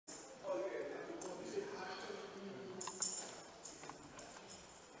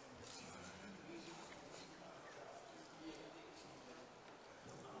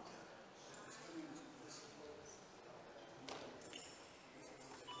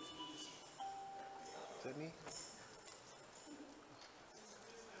didn't he?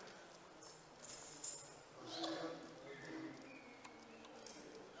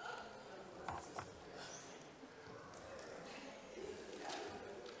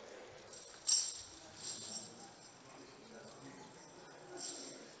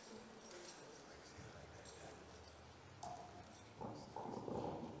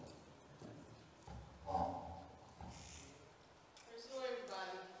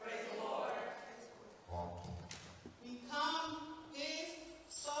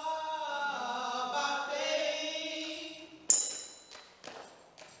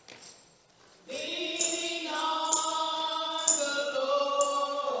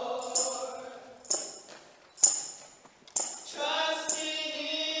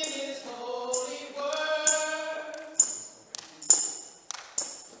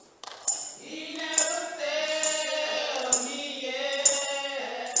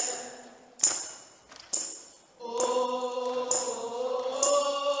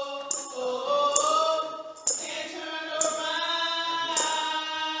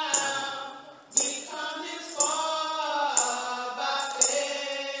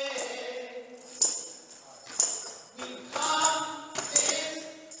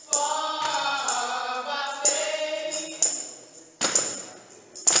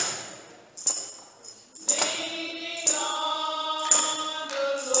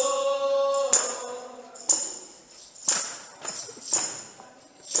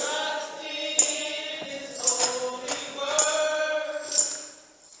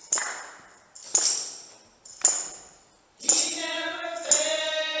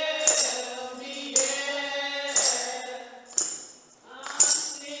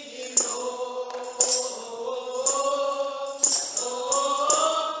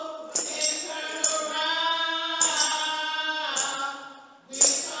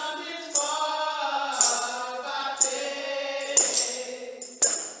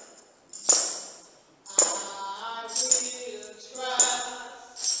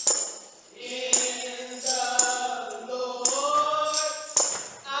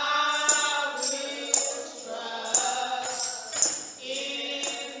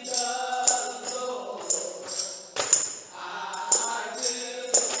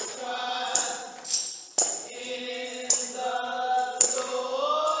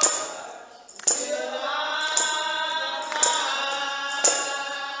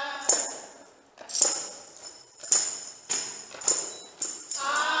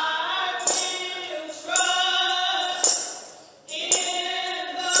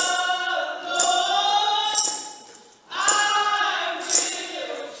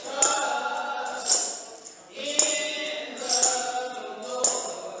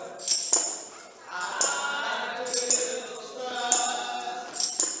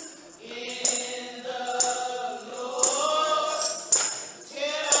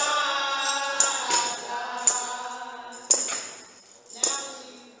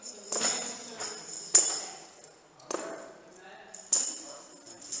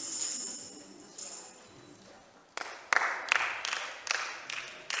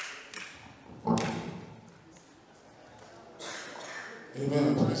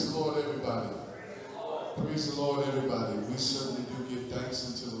 Amen. Praise the Lord, everybody. Praise the Lord, everybody. We certainly do give thanks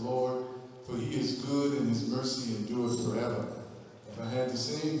unto the Lord, for he is good and his mercy endures forever. If I had to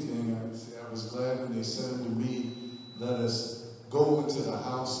say anything, I would say I was glad when they said unto me, let us go into the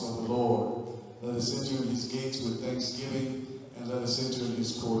house of the Lord. Let us enter his gates with thanksgiving, and let us enter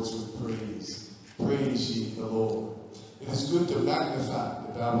his courts with praise. Praise ye the Lord. It is good to magnify.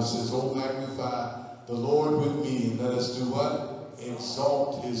 The Bible says, oh, magnify the Lord with me, and let us do what?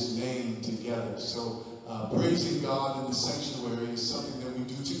 Exalt his name together. So praising God in the sanctuary is something that we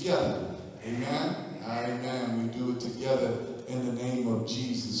do together. Amen? Amen. We do it together in the name of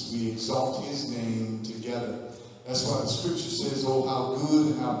Jesus. We exalt his name together. That's why the scripture says, oh, how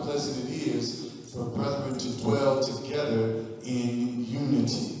good and how pleasant it is for brethren to dwell together in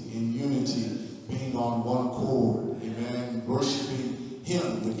unity, being on one chord. Amen. Worshiping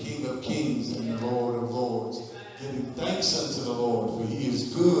him, the King of kings and the Lord of lords. Giving thanks unto the Lord, for he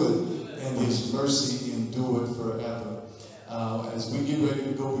is good and his mercy endureth forever. As we get ready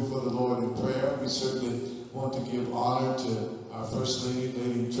to go before the Lord in prayer, we certainly want to give honor to our First Lady,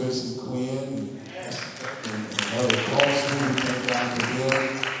 Lady Tracy Quinn, and Elder Paulson. We thank God for them.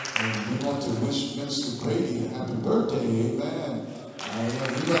 And we want to wish Minister Grady a happy birthday. Amen.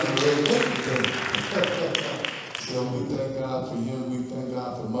 He got a great birthday. So we thank God for him. We thank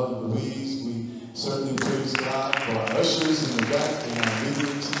God for Mother Louise. We certainly praise God for our ushers in the back and our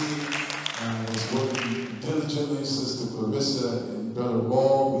legal team. That's working diligently, Sister Clarissa and Brother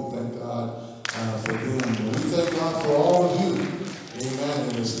Wall. We thank God for them. And we thank God for all of you, amen,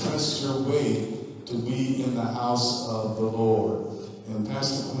 that has pressed your way to be in the house of the Lord. And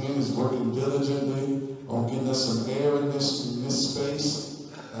Pastor Quinn is working diligently on getting us some air in this space.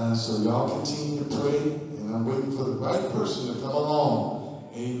 So y'all continue to pray. And I'm waiting for the right person to come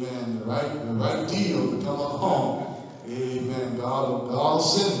along. Amen. The right deal to come along. Amen. God will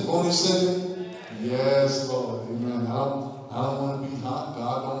send it. Won't he send it? Yes, Lord. Amen. I don't want to be hot.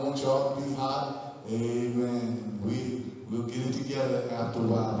 God don't want y'all to be hot. Amen. We'll get it together after a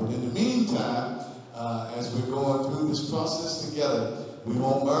while. But in the meantime, as we're going through this process together, we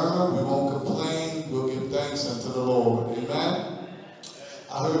won't murmur, we won't complain, we'll give thanks unto the Lord. Amen?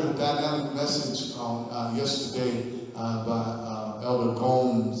 I heard a dynamic message on yesterday by Elder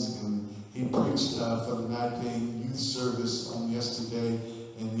Gomes, and he preached for the Night Pain Youth Service on yesterday.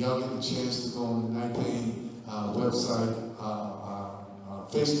 And y'all get the chance to go on the Night Pain website,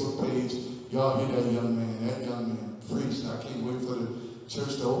 Facebook page. Y'all hear that young man. That young man preached. I can't wait for the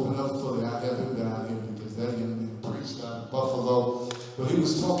church to open up fully. I have him down here because that young man preached out of Buffalo. But he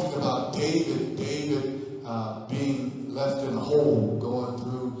was talking about David being left in a hole, going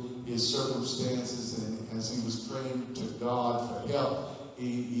through his circumstances, and as he was praying to God for help,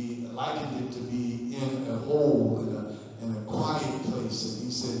 he likened it to be in a hole, in a quiet place. And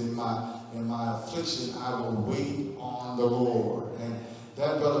he said, in my affliction, I will wait on the Lord. And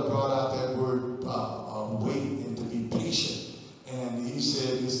that brother brought out that word wait, and to be patient. And he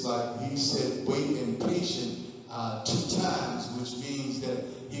said, it's like he said wait and patient 2 times, which means that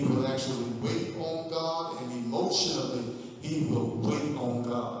he will actually wait on God, and emotionally he will wait on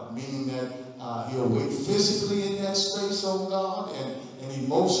God, meaning that he'll wait physically in that space on God, and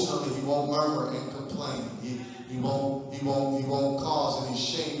emotionally he won't murmur and complain. He won't cause any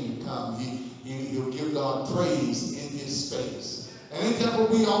shame to come. He'll give God praise in his space. And ain't that what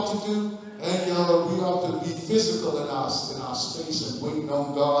we ought to do? And we ought to be physical in our space and waiting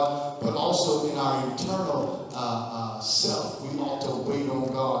on God, but also in our internal self, we ought to wait on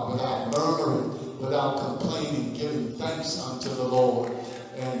God without murmuring, without complaining, giving thanks unto the Lord.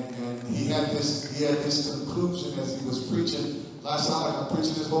 And he had this conclusion as he was preaching. Last night I'm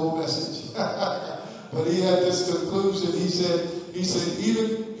preaching this whole message, but he had this conclusion. He said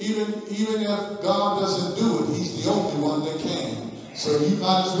even if God doesn't do it, he's the only one that can. So you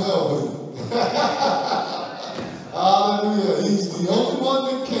might as well wait. Hallelujah. He's the only one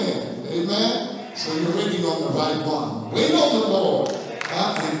that can. Amen. So you're waiting on the right one. Wait on the Lord.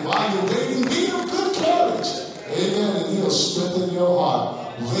 And while you're waiting, be of good courage. Amen. And he'll strengthen your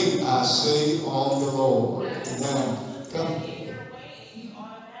heart. Wait, I say, on the Lord. Amen. Come.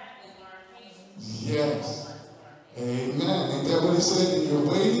 Yes. Amen. Ain't that what he said? When you're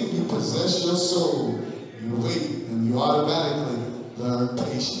waiting, you possess your soul. You wait, and you automatically learn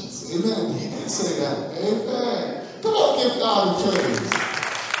patience. Amen. He did say that. Amen. Come on, give God a praise.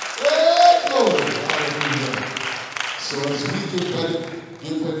 Hey, glory. Hallelujah. So as we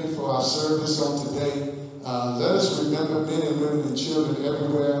get ready for our service on today, let us remember, men and women and children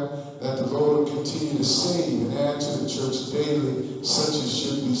everywhere, that the Lord will continue to save and add to the church daily such as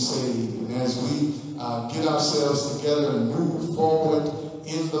should be saved. And as we get ourselves together and move forward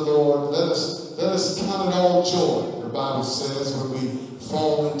in the Lord, let us count it all joy, the Bible says, when we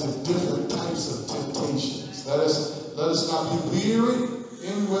fall into different types of temptations. Let us not be weary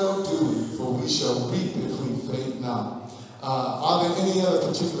in well-doing, for we shall reap if we faint not. Are there any other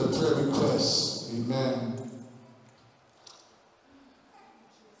particular prayer requests? Amen.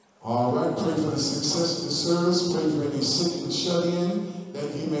 All right, pray for the success of the service. Pray for any sick and shut-in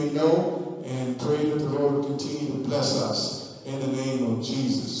that you may know, and pray that the Lord will continue to bless us in the name of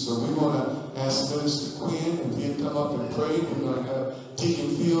Jesus. So we want to ask Minister Quinn if he'd come up and pray. We're going to have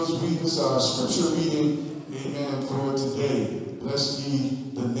Deacon Fields read us our scripture reading, amen, for today. Bless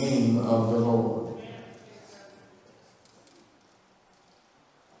ye the name of the Lord.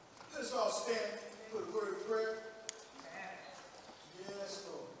 Let us all stand for the word of prayer. Yes,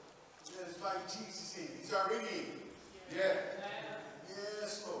 Lord. Let us invite Jesus in. He's already in. Yeah.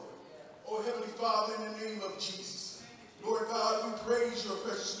 Yes, Lord. Oh, Heavenly Father, in the name of Jesus, Lord God, we praise your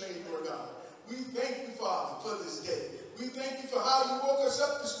precious name, Lord God. We thank you, Father, for this day. We thank you for how you woke us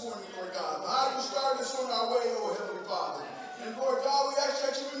up this morning, Lord God, for how you started us on our way, oh Heavenly Father. And Lord God, we ask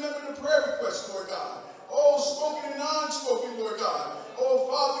that you remember the prayer requests, Lord God. Oh, spoken and non-spoken, Lord God. Oh,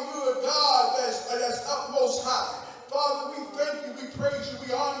 Father, you are God that's utmost high. Father, we thank you, we praise you,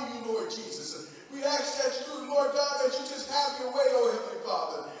 we honor you, Lord Jesus. We ask that you, Lord God, that you just have your way, oh Heavenly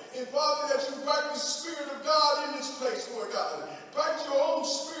Father. And Father, that you invite the Spirit of God in this place, Lord God. Invite your own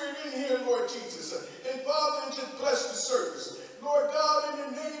Spirit in here, Lord Jesus. And Father, just bless the service. Lord God,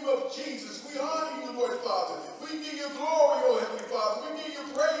 in the Father. We give you glory, oh Heavenly Father. We give you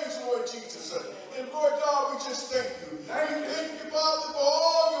praise, Lord Jesus. And Lord God, we just thank you. Thank you, Father, for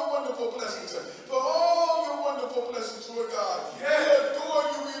all your wonderful blessings. For all your wonderful blessings, Lord God. We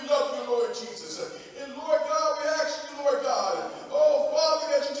adore you. We love you, Lord Jesus. And Lord God, we ask you, Lord God, oh Father,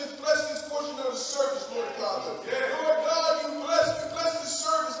 that you just bless this portion of the service, Lord Father. Lord God, you bless this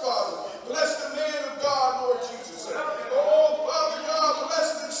service, Father. Bless the man of God, Lord Jesus. Oh Father God,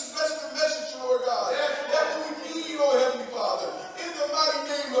 bless the message, Lord God, that we need, oh Heavenly Father, in the mighty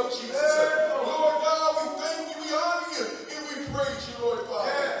name of Jesus. Lord God, we thank you, we honor you, and we praise you, Lord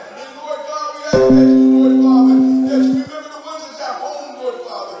Father. And Lord God, we ask that you, Lord Father, that you remember the ones that's at home, Lord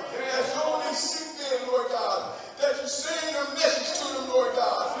Father, that's on their sick bed, Lord God, that you send a message to them, Lord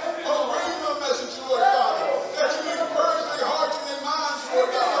God, a rhema message, Lord Father, that you encourage their hearts and their minds, Lord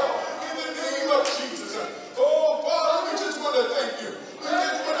God, in the name of Jesus. Oh Father, we just want to thank you. We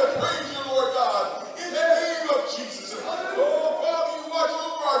just want to praise you, Lord God, in the name of Jesus. Oh Father, you watch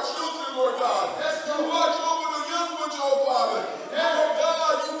over our children, Lord God. You watch over the young ones, oh Father. Oh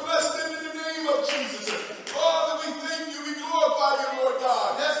God, you bless them in the name of Jesus. Father, we thank you. We glorify you, Lord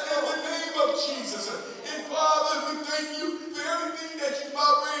God, in the name of Jesus. And Father, we thank you for everything that you're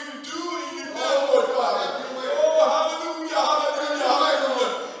about ready to do and you're done, Lord Father. Oh, hallelujah, hallelujah,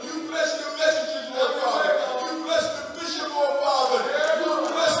 hallelujah. You bless the messages, Lord Father. You bless the bishop, oh Father.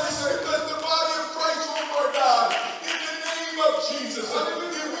 You bless the body of Christ, oh Lord God, in the name of Jesus. And we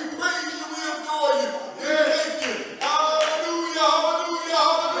praise you, we adore you, we thank you. Hallelujah, hallelujah,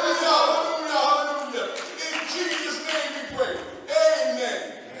 hallelujah, hallelujah, hallelujah. In Jesus' name we pray. Amen.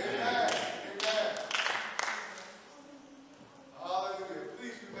 Amen. Amen. Hallelujah.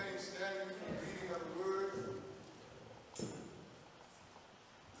 Please remain standing for the reading of the word.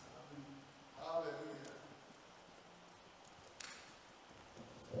 Hallelujah.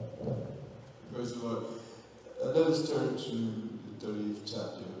 Praise the Lord. Let us turn to the 30th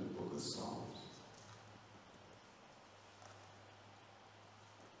chapter of the book of Psalms.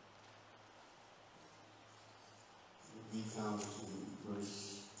 We come to verse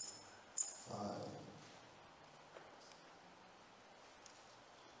 5.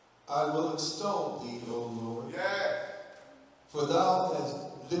 I will extol thee, O Lord, for thou hast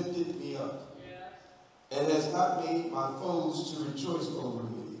lifted me up, and hast not made my foes to rejoice over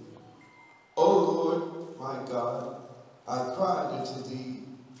me. O Lord, my God, I cried unto thee,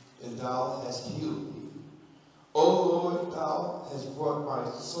 and thou hast healed me. O Lord, thou hast brought my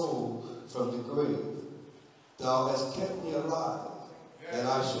soul from the grave. Thou hast kept me alive, that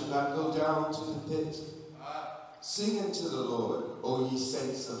I should not go down to the pit. Sing unto the Lord, O ye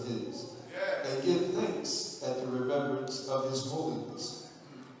saints of his, and give thanks at the remembrance of his holiness.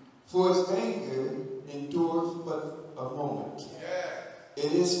 For his anger endureth but a moment,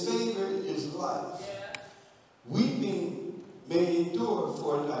 and his favor is life. Weeping may endure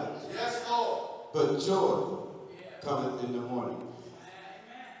for a night, but joy cometh in the morning.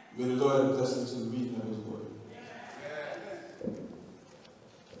 May the Lord have blessed us in the reading of his word.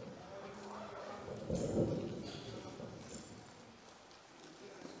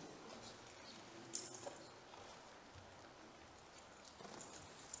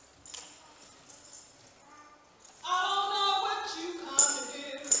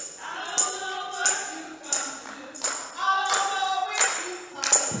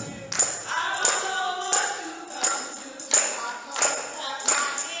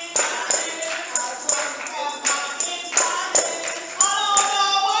 I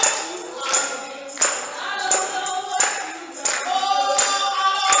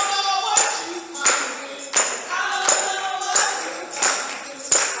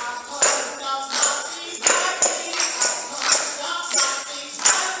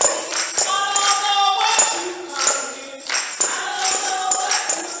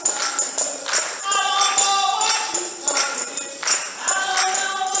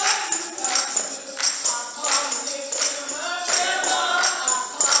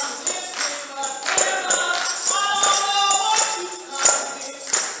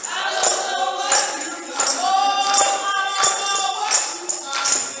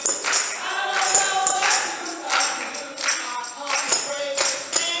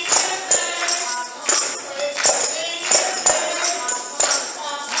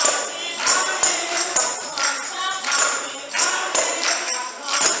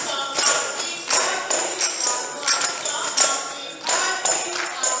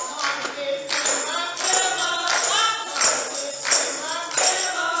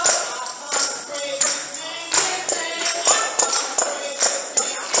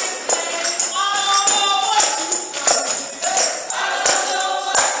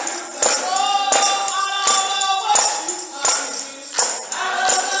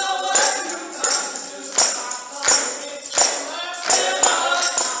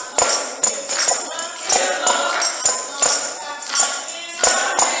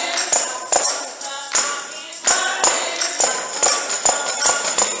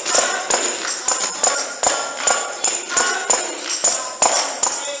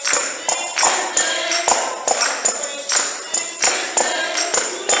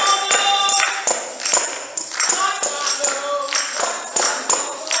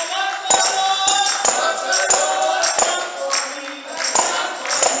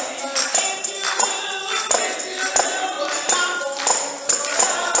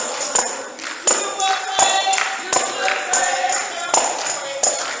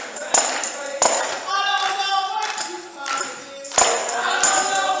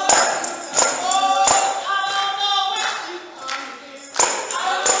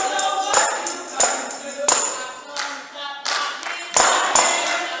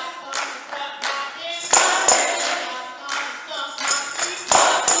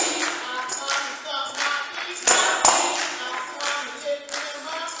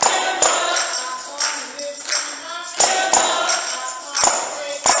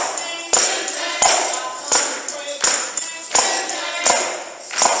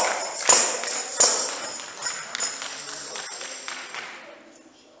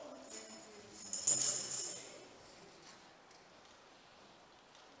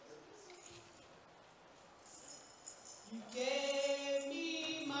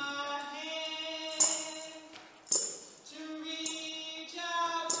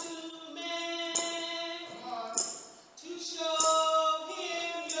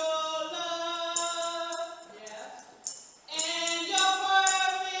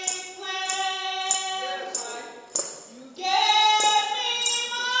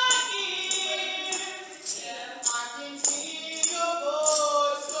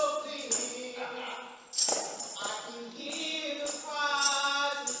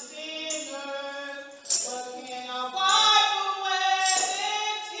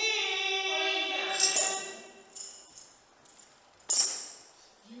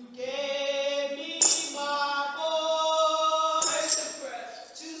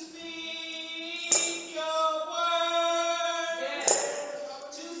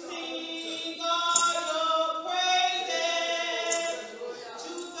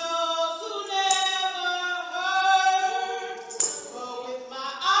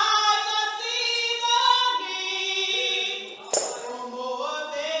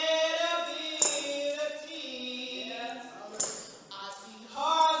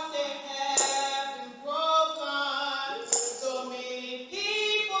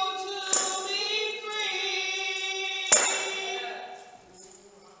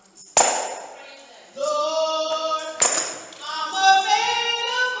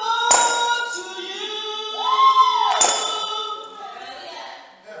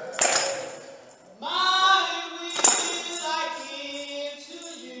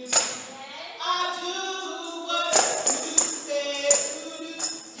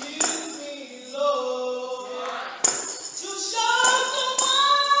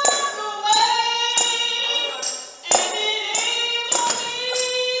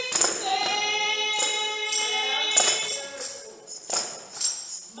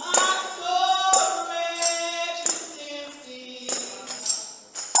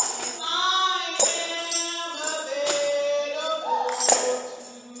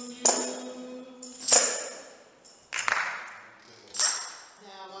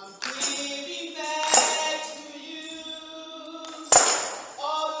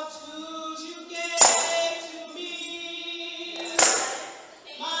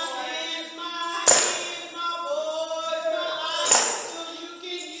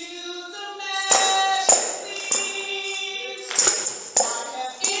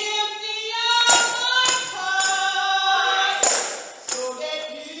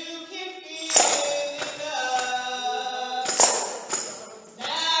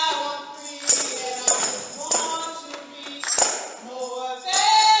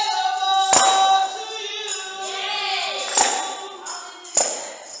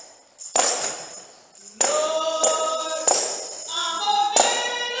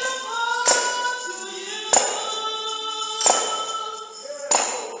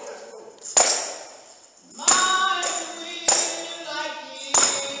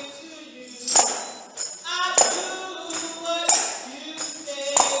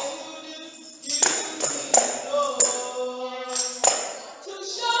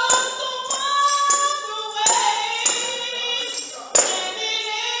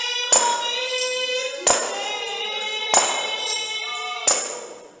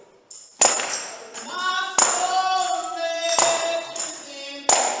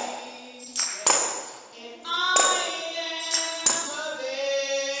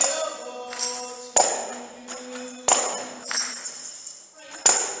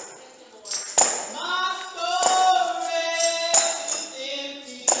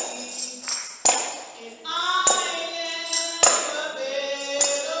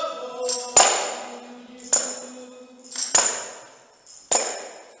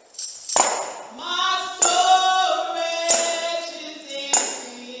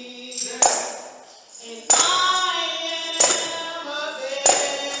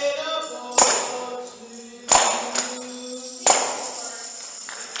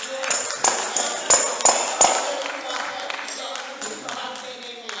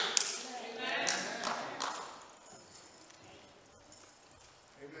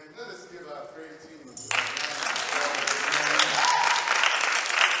Let us give our praise team a good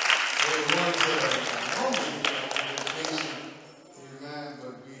amen,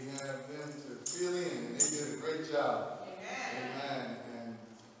 but we have them to fill in, and they did a great job. Amen. And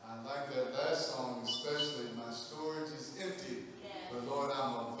I like that last song especially. My storage is empty, but Lord,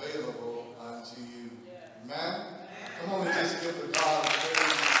 I'm available unto you. Amen. Come on and just give the God praise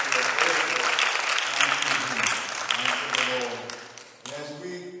unto the Lord. And as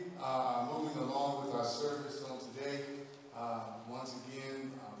we are moving along with our service on today, once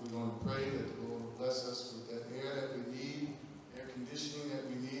again, we're going to pray that the Lord will bless us with that air that we need, air conditioning that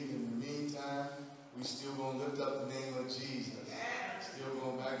we need. In the meantime, we still going to lift up the name of Jesus. Still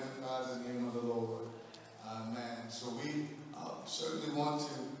going to magnify the name of the Lord. Amen. So we certainly want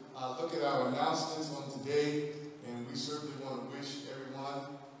to look at our announcements on today, and we certainly want to wish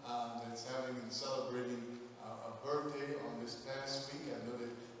everyone that's having and celebrating a birthday on this past week. I know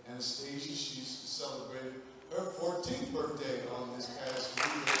that Anastasia, she's celebrated her 14th birthday on this past week.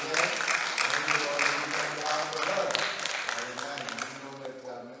 Amen. And we thank God for her. Amen. We know that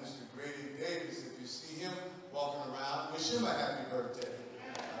Minister Grady Davis, if you see him walking around, wish him a happy birthday.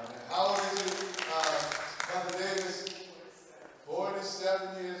 How old is he, Brother Davis?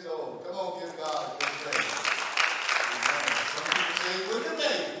 47 years old. Come on, give God a good praise. Amen. Some people say, look at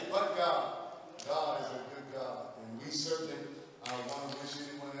me, but God. God is a good God. And we certainly want to wish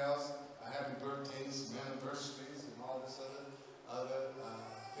anyone else a happy birthdays, anniversaries, and all this other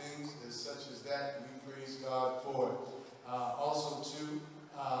things such as that. We praise God for it. Also, too,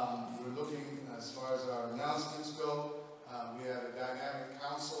 we're looking as far as our announcements go. We had a dynamic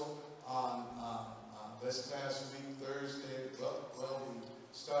council on this past week, Thursday. Well, we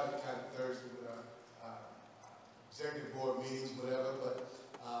started kind of Thursday with our executive board meetings, whatever, but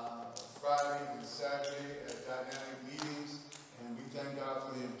Friday and Saturday at dynamic meetings, and we thank God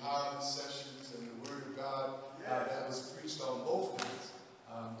for the empowerment sessions and the Word of God that was preached on both nights.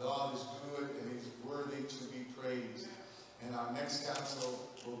 God is good and He's worthy to be praised. And our next council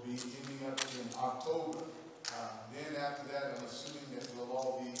will be ending up in October. Then after that, I'm assuming that we'll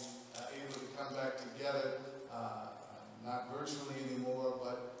all be able to come back together, not virtually anymore,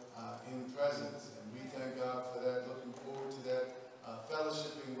 but in presence. And we thank God for that, looking forward to that,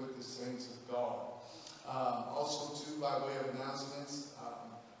 fellowshipping with the saints of God. Also, too, by way of announcements,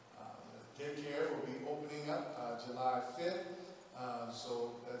 daycare will be opening up July 5th.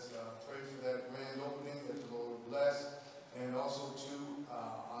 So let's pray for that grand opening, that the Lord bless. And also, too,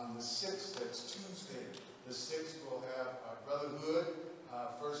 on the 6th, that's Tuesday, the 6th, we'll have our Brotherhood,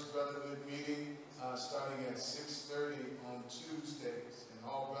 First Brotherhood meeting, starting at 6:30 on Tuesdays. And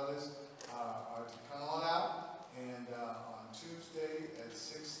all brothers are to come on out, and on Tuesday at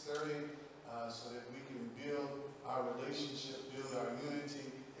 6:30, so that we can build our relationship, build our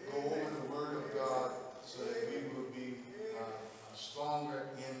unity, go over the Word of God, so that we will be stronger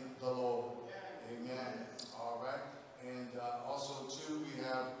in the Lord. Amen. All right. And also, too, we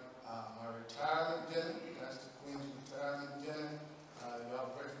have my retirement dinner. Pastor Quinn's retirement dinner.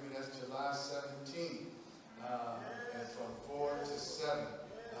 Y'all pray for me. That's July 17th. And from 4 to 7.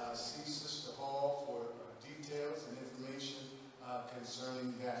 See Sister Hall for details and information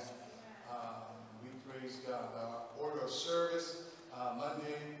concerning that. We praise God. Our order of service,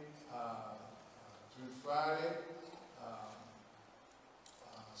 Monday through Friday.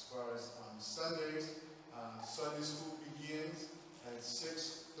 As far as Sundays, Sunday school begins at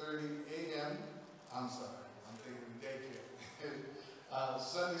 6:30 a.m. I'm sorry, I'm thinking of daycare.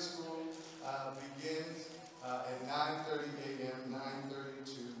 Sunday school begins at 9:30 a.m., 9:30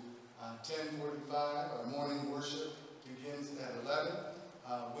 to 10:45. Our morning worship begins at 11.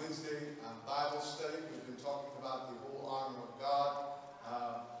 Wednesday, Bible study. We've been talking about the whole armor of God.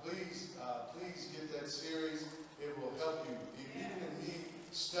 Please get that series. It will help you. Even in me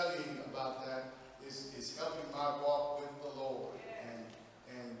studying about that is helping my walk with the Lord.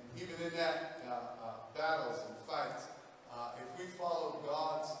 And even in that battles and fights, if we follow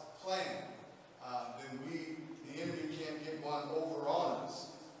God's plan, then the enemy can't get one over on us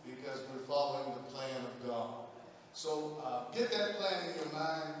because we're following the plan of God. So get that plan in your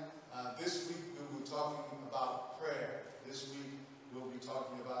mind. This week we'll be talking about prayer. This week we'll be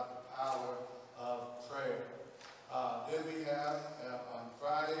talking about the power of prayer. Then we have on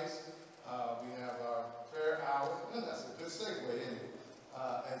Fridays, we have our prayer hour. And that's a good segue, isn't it?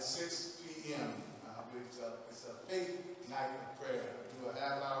 At 6 p.m. It's a faith night of prayer. We do a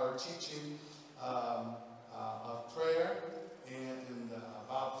half-hour teaching of prayer and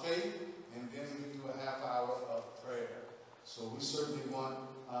about faith, and then we do a half-hour of prayer. So we certainly want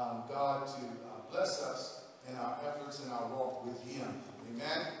God to bless us in our efforts and our walk with Him.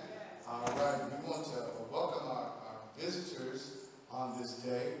 Amen?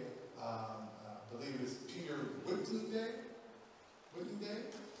 believe it's Peter Whitney Day. Whitney Day.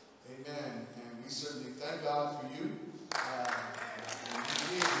 Amen. And we certainly thank God for you.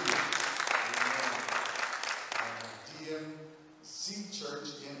 DMC Church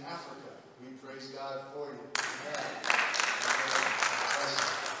in Africa. We praise God for you.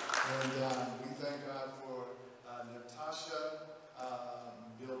 Amen. And we thank God for Natasha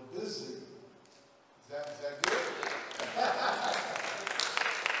Bilbizzi. Is that good?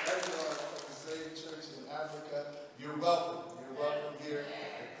 Thank you all for the same church in Africa. You're welcome. You're welcome here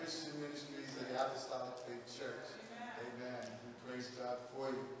at Christian Ministries at the Apostolic Faith Church. Amen. We praise God for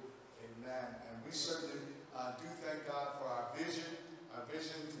you. Amen. And we certainly do thank God for our vision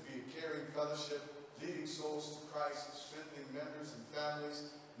to be a caring fellowship, leading souls to Christ, strengthening members and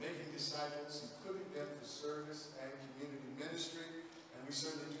families, making disciples, equipping them for service and community ministry. And we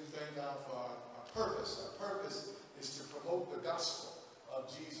certainly do thank God for our purpose. Our purpose is to promote the gospel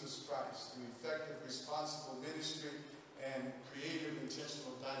of Jesus Christ through effective, responsible ministry and creative,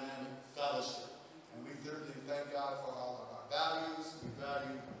 intentional, dynamic fellowship. And we thirdly thank God for all of our values. We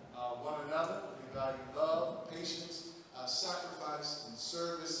value one another. We value love, patience, sacrifice, and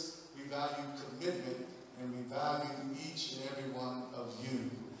service. We value commitment, and we value each and every one of you.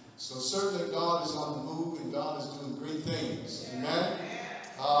 So certainly God is on the move, and God is doing great things. Amen?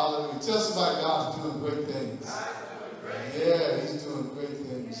 Hallelujah. Tell somebody God's doing great things. Yeah, he's doing great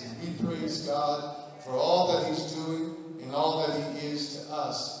things. And we praise God for all that he's doing and all that he is to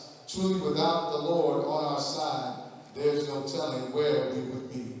us. Truly, without the Lord on our side, there's no telling where we would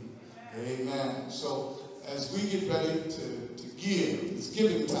be. Amen. So as we get ready to give, it's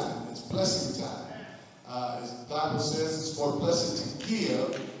giving time, it's blessing time. As the Bible says, it's more blessed to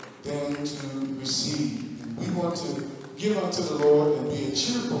give than to receive. And we want to give unto the Lord and be a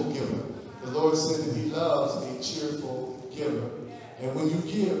cheerful giver. The Lord said that he loves a cheerful giver. And when you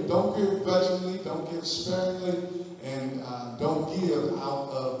give, don't give grudgingly, don't give sparingly, and don't give out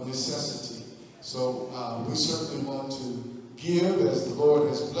of necessity. So we certainly want to give as the Lord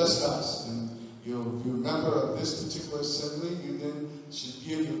has blessed us. And if you're a member of this particular assembly, you then should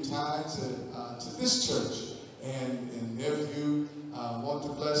give your tithes to this church. And if you want to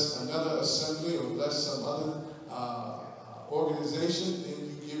bless another assembly or bless some other organization, then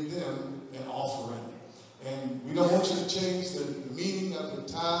you give them an offering. And we don't want you to change the meaning of your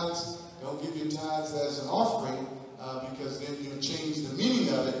tithes. Don't give your tithes as an offering because then you'll change the meaning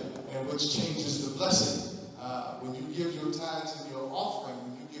of it, and which changes the blessing. When you give your tithes and your offering,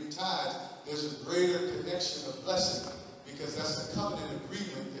 when you give tithes, there's a greater connection of blessing because that's a covenant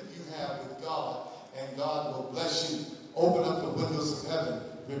agreement that you have with God, and God will bless you. Open up the windows of heaven,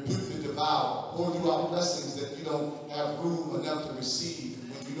 rebuke the devourer, pour you out blessings that you don't have room enough to receive. And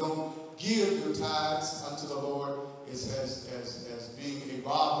when you don't give your tithes unto the Lord, it's as being a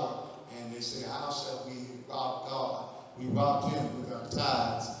robber. And they say, how shall we rob God? We robbed him with our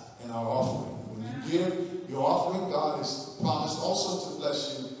tithes and our offering. When you give your offering, God has promised also to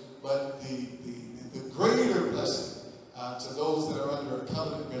bless you, but the greater blessing to those that are under a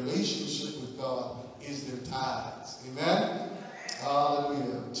covenant relationship with God is their tithes. Amen?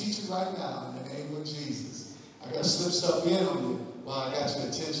 Hallelujah. I'm teaching right now in the name of Jesus. I got to slip stuff in on you while I got your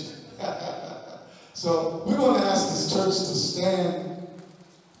attention. So we want to ask this church to stand.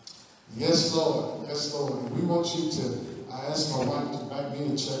 Yes, Lord. Yes, Lord. And we want you to, I asked my wife to write me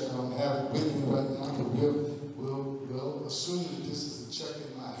a check. I don't have it with me right now, but we'll assume that this is a check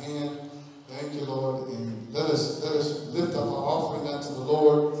in my hand. Thank you, Lord. And let us lift up our offering unto the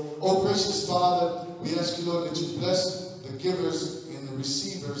Lord. Oh, gracious Father, we ask you, Lord, that you bless the givers and the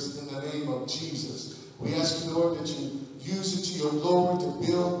receivers in the name of Jesus. We ask you, Lord, that you use it to your glory to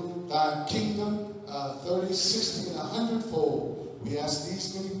build thy kingdom 30, 60, and 100-fold. We ask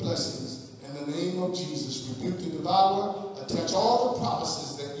these many blessings in the name of Jesus. Rebuke the devourer. Attach all the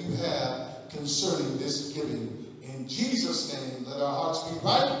promises that you have concerning this giving. In Jesus' name, let our hearts be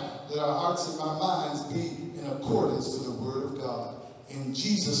right. Let our hearts and our minds be in accordance to the word of God. In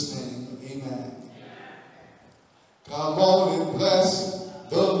Jesus' name, amen. Come on and bless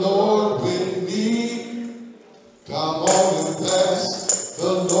the Lord with me. Come on and bless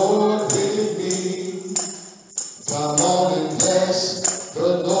the Lord with me. Come on and bless the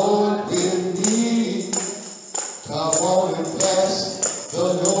Lord with me. Come on and bless the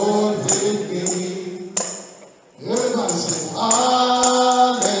Lord with me. Everybody say,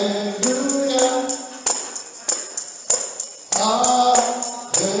 hallelujah. Hallelujah.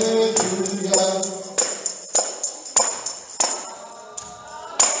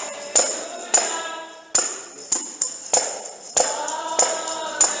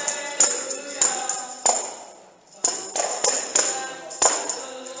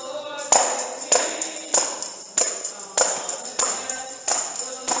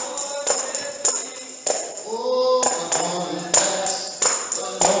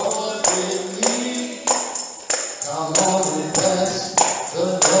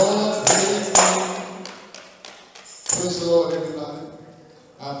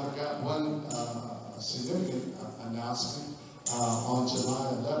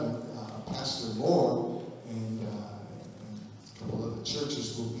 Pastor Moore and a couple of the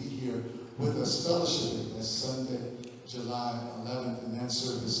churches will be here with us fellowshipping. That's Sunday, July 11th, and that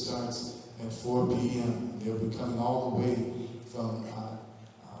service starts at 4 p.m. They'll be coming all the way from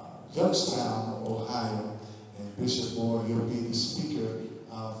Youngstown, Ohio, and Bishop Moore, he'll be the speaker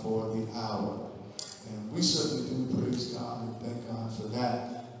for the hour. And we certainly do praise God and thank God for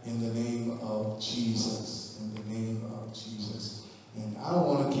that in the name of Jesus. In the name of Jesus. And I don't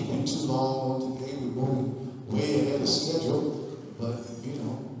want to keep you too long on today. We're moving way ahead of schedule, but you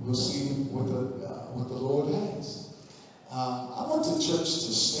know, we'll see what the Lord has. I want the church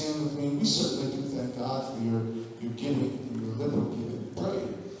to stand with me. We certainly do thank God for your giving and your liberal giving.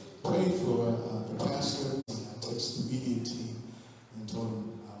 Pray for the pastor. I texted the media team and told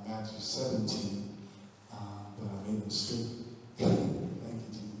him Matthew 17, but I made a mistake. Thank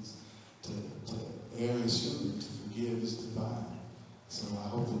you, Jesus. To err is human, to forgive is divine. So I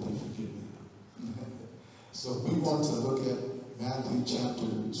hope that they forgive me. So we want to look at Matthew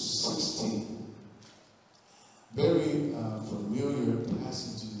chapter 16. Very familiar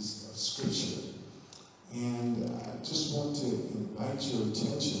passages of Scripture. And I just want to invite your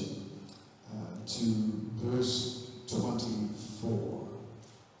attention to verse 24.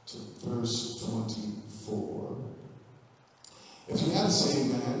 To verse 24. If you have to say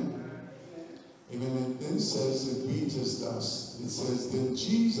amen. Amen. And then it says, it reads as thus. It says, then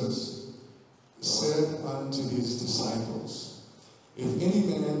Jesus said unto his disciples, if any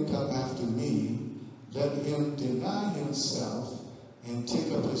man come after me, let him deny himself and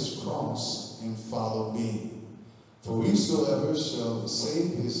take up his cross and follow me. For whosoever shall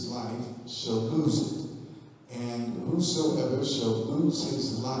save his life shall lose it, and whosoever shall lose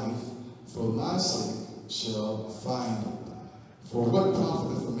his life for my sake shall find it. For what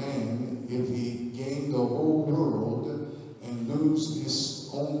profiteth a man if he gain the whole world and lose his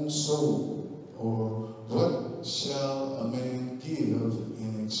own soul? Or what shall a man give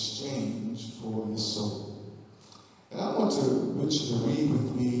in exchange for his soul? And I want you to read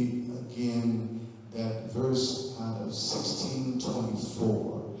with me again that verse out of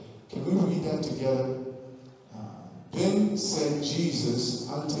 16:24. Can we read that together? Then said Jesus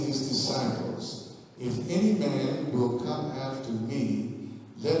unto his disciples, if any man will come after me,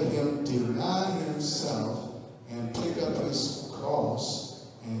 let him deny himself and pick up his cross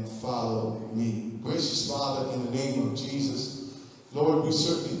and follow me. Gracious Father, in the name of Jesus, Lord, we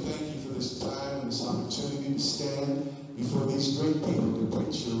certainly thank you for this time and this opportunity to stand before these great people to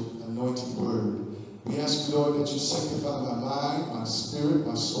preach your anointed word. We ask you, Lord, that you sanctify my mind, my spirit,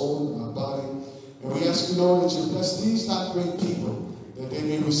 my soul, and my body. And we ask you, Lord, that you bless these not great people, that they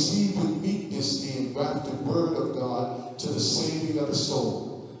may receive with meekness the engrafted word of God to the saving of the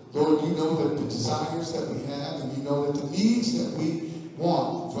soul. Lord, you know that the desires that we have, and you know that the needs that we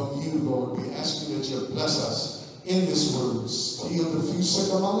want from you, Lord. We ask you that you bless us in this word. Heal the few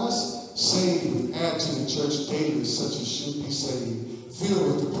sick among us, save and add to the church daily such as should be saved. Fill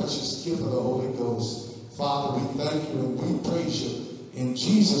with the precious gift of the Holy Ghost. Father, we thank you and we praise you in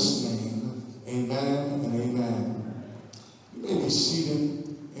Jesus' name. Amen and amen. You may be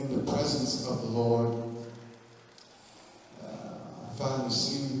seated in the presence of the Lord. I finally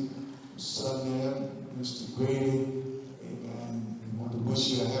see son there, Mr. Grady. Amen. We want to wish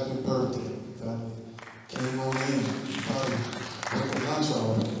you a happy birthday. You finally came on in. You probably went to lunch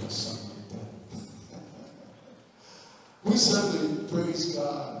already or something like that. We certainly praise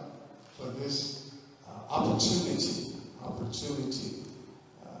God for this opportunity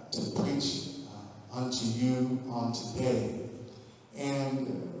to preach unto you on today. And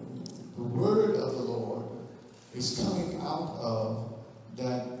the word of the Lord is coming out of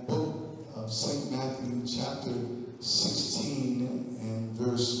that book of St. Matthew chapter 16 and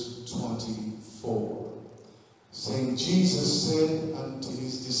verse 24. Saying, Jesus said unto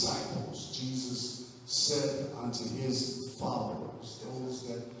his disciples, Jesus said unto his followers, those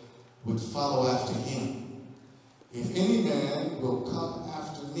that would follow after him, if any man will come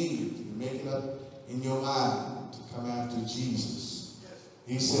after me, if you make it up in your mind to come after Jesus,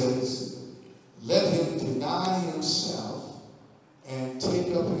 he says, let him deny himself and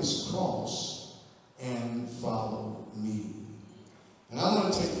take up his cross and follow me. And I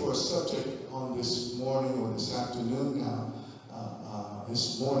want to take for a subject on this morning or this afternoon now,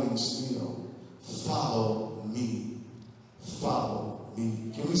 this morning still, follow me. Follow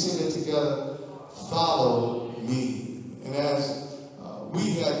me. Can we say that together? Follow me. And as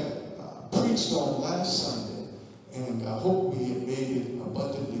we had preached on last Sunday, and I hope we have made it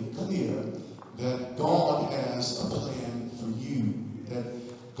abundantly clear that God has a plan for you. That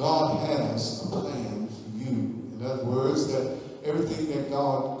God has a plan for you. In other words, that everything that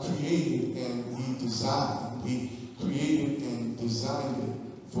God God created and he designed. He created and designed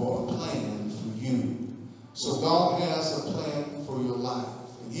it for a plan for you. So God has a plan for your life.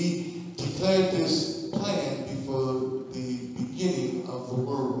 And he declared this plan before the beginning of the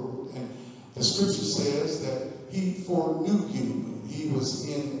world. And the scripture says that he foreknew you. He was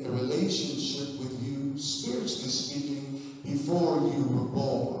in a relationship with you, spiritually speaking, before you were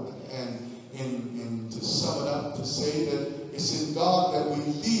born. And to sum it up, to say that it's in God that we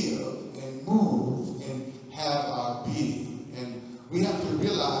live and move and have our being. And we have to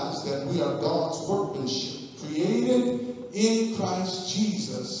realize that we are God's workmanship, created in Christ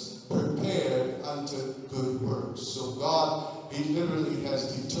Jesus, prepared unto good works. So God, he literally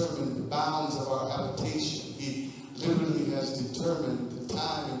has determined the bounds of our habitation. He literally has determined the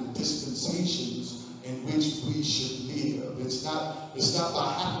time and the dispensations in which we should live. It's not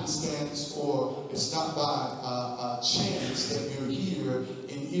by happenstance, or it's not by chance that you're here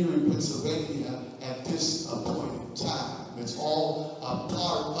in Erie, Pennsylvania at this appointed time. It's all a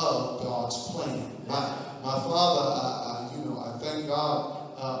part of God's plan. My father, I thank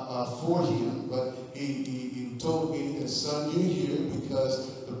God for him, but he told me that, son, you're here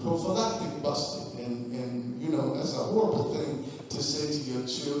because the prophylactic busted. And that's a horrible thing to say to your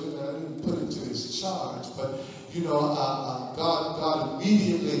children. I didn't put it to his charge, but God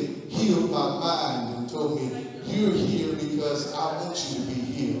immediately healed my mind and told me, you're here because I want you to be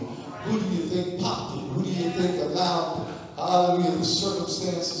here. Who do you think popped it? Who do you think allowed, hallelujah, the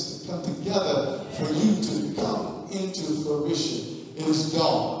circumstances to come together for you to come into fruition? It is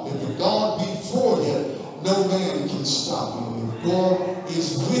God. If God be for you, no man can stop you. If God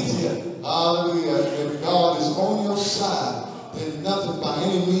is with you, hallelujah, if God is on your side, then nothing by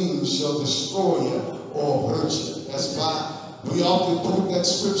any means shall destroy you or hurt you. That's why we often quote that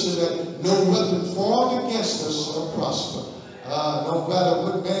scripture that no weapon formed against us shall prosper. No matter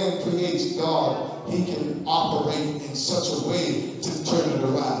what man creates, God, he can operate in such a way to turn it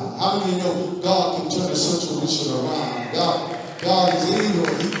around. How many know God can turn a situation around? God is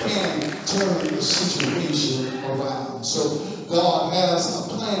able, he can turn the situation around. So God has a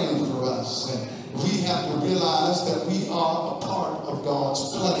plan for us, and we have to realize that we are a part of God's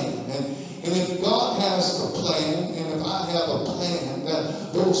plan. And if God has a plan, and if I have a plan,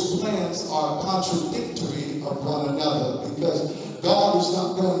 that those plans are contradictory of one another, because God is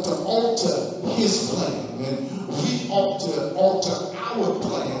not going to alter his plan, and we ought to alter our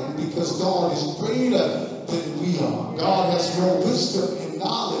plan because God is greater than we are. God has more wisdom and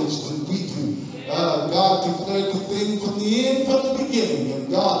knowledge than we do. God declared the thing from the end, from the beginning,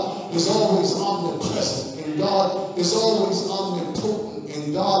 and God is always omnipresent, and God is always omnipotent,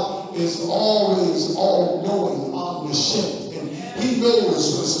 and God is always all-knowing, omniscient, and he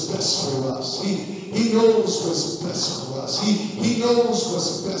knows what's best for us. He knows what's best for us. He knows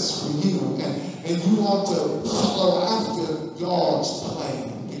what's best for you, and you want to follow after God's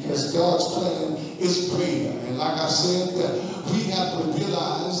plan, because God's plan is greater. And like I said, that we have to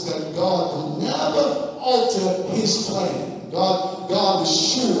realize that God will never alter his plan. God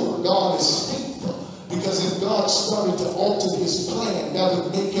is sure. God is faithful. Because if God started to alter his plan, that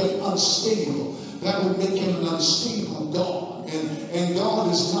would make him unstable. That would make him an unstable God. And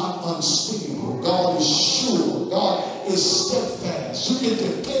God is not unstable. God is sure. God is steadfast. You can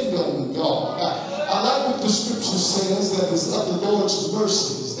depend on God. I like what the scripture says, that is of the Lord's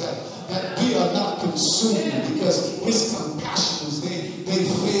mercies, that we are not consumed, because his compassions, they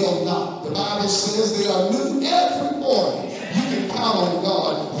fail not. The Bible says they are new every morning. You can count on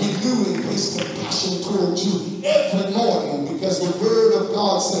God renewing his compassion towards you every morning, because the word of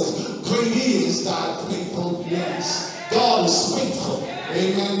God says, great is thy faithfulness. God is faithful.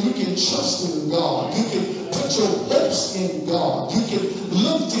 Amen. You can trust in God. You can put your hopes in God. You can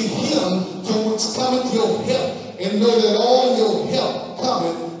look to him from whence cometh your help, and know that all your help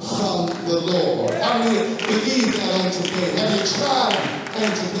cometh from the Lord. How many believe that on today? Have you tried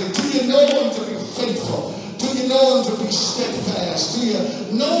on today? Do you know him to be faithful? Do you know him to be steadfast? Do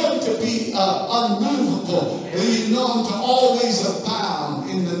you know him to be unmovable? Do you know him to always abound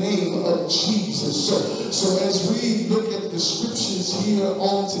in the name of Jesus? So as we look at the scriptures here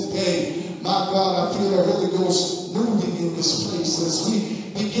on today, my God, I feel the Holy Ghost moving in this place. As we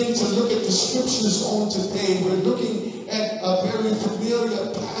begin to look at the scriptures on today, we're looking at a very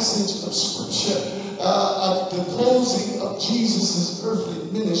familiar passage of scripture, of the closing of Jesus'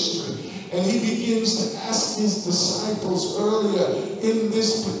 earthly ministry. And he begins to ask his disciples earlier in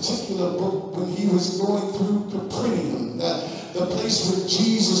this particular book, when he was going through Capernaum, that the place where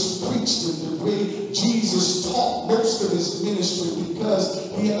Jesus preached and the way Jesus taught most of his ministry,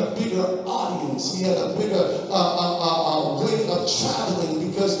 because he had a bigger audience. He had a bigger way of traveling,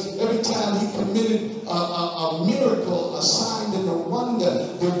 because every time he committed a miracle, a sign and a wonder,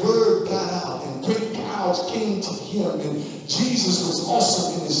 the word got out and great crowds came to him. And Jesus was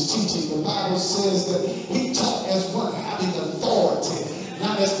awesome in his teaching. The Bible says that he taught as one having authority,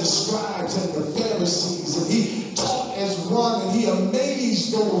 not as the scribes and the Pharisees. And he taught as one, and he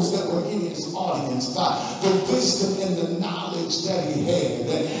amazed those that were in his audience by the wisdom and the knowledge that he had.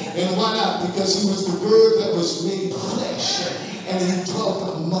 And why not? Because he was the word that was made flesh, and he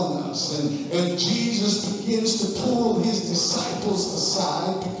dwelt among us. And Jesus begins to pull his disciples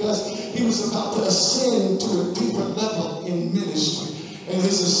aside, because he was about to ascend to a deeper level in ministry. And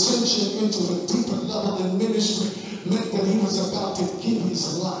his ascension into a deeper level in ministry meant that he was about to give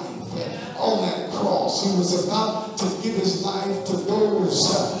his life on that cross. He was about to give his life to those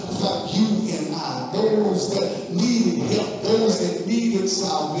like you and I, those that needed help, those that needed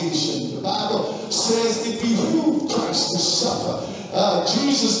salvation. The Bible says it behooved Christ to suffer.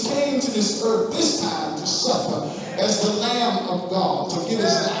 Jesus came to this earth this time to suffer as the Lamb of God, to give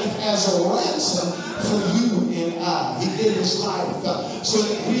his life as a ransom for you and I. He gave his life so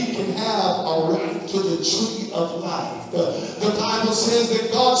that we can have a right to the tree of life. The Bible says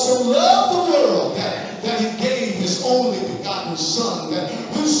that God so loved the world that he gave his only begotten Son, that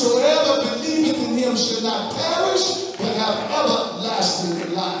whosoever believeth in him shall not perish, but have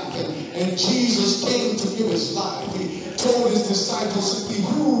everlasting life. And Jesus came to give his life. He told his disciples it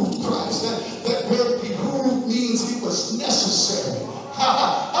behooved Christ. That word behooved means it was necessary.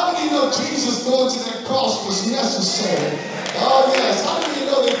 How many know Jesus going to that cross was necessary? Oh yes. How many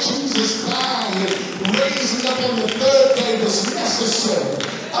know that Jesus dying and raising up on the third day was necessary?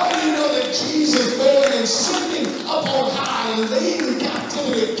 How many know that Jesus going and sitting up on high and leading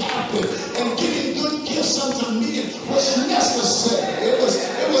captivity captive and giving good gifts unto men was necessary? It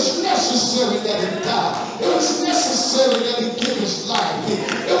was necessary that he died. It was necessary that he give his life.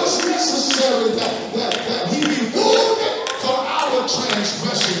 It was necessary that he be wounded for our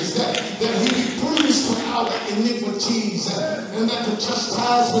transgressions, that he be bruised for our iniquities, and that the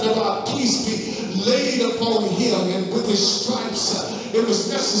chastisement of our peace be laid upon him. And with his stripes, it was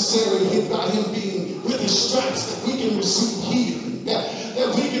necessary by him being with his stripes that we can receive healing,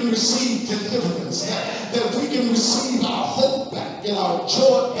 that we can receive deliverance, that we can receive our hope back and our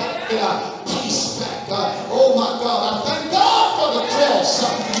joy back and our peace back. Oh my God, I thank God for the cross.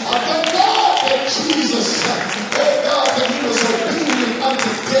 I thank God that Jesus, oh God, that he was obedient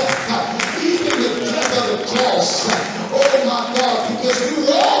unto death, even the death of the cross. Oh my God, because we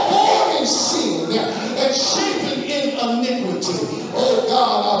were all born in sin and shapen in iniquity. Oh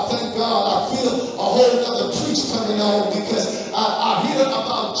God, I thank God. I feel a whole other preach coming on, because I hear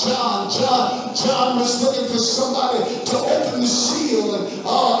about John. John was looking for somebody to open the seal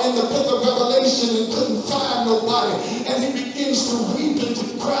in the book of Revelation and couldn't find nobody. And he begins to weep and to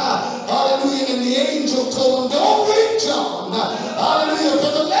cry. Hallelujah. And the angel told him, don't weep, John. Hallelujah.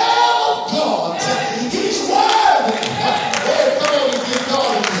 For the Lamb of God, he's worthy. Oh, come on and give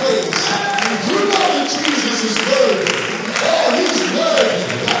God a praise. You know that Jesus is worthy. Oh, he's worthy.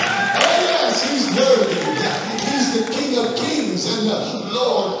 Oh, yes, he's worthy. He's the King of Kings and the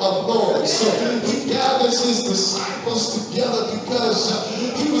Lord of Lords. So he gathers his disciples together because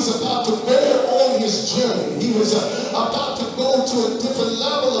he was about to bear on his journey. He was about to go to a different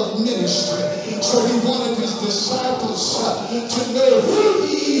level of ministry. So he wanted his disciples to know who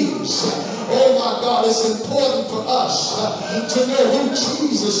he is. Oh my God, it's important for us to know who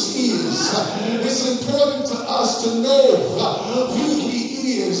Jesus is. It's important to us to know who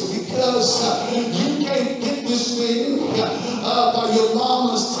he is, because you can't get this thing by your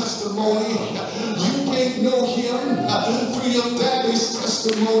mama's testimony. You can't know him through your daddy's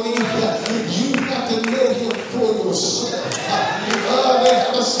testimony. You got to know him for yourself. They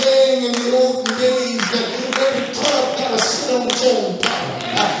have a saying in the olden days that every club got to sit on its own power.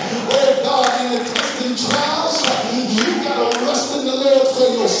 Oh God, in the testing trials, you got to rest in the Lord for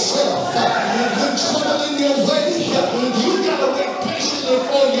yourself. When trouble in your way, you got to wait patiently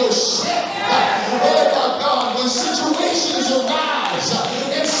for yourself. Oh my God, when situations arise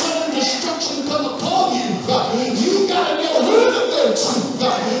and sudden destruction come upon you, you got to know who to go to.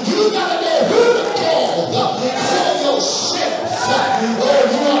 You got to know who to call for yourself. Oh,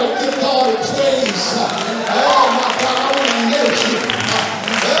 you ought to give God a praise. Oh my God, I want to know you.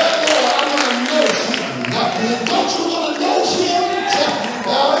 Don't you want to know him?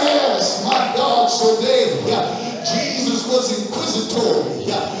 Oh yes, my God. So Jesus was inquisitorial.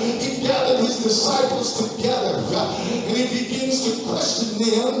 He gathered his disciples together and he begins to question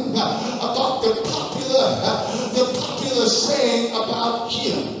them about the popular saying about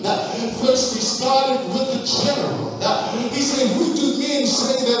him. First, he started with the general. He said, "Who do men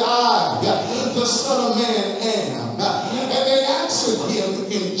say that I, the Son of Man, am?" And they answered him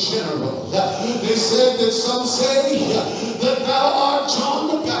in general. They said that some say that thou art John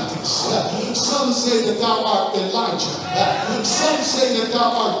the Baptist. Some say that thou art Elijah. Some say that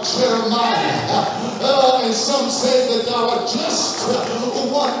thou art Jeremiah. And some say that thou art just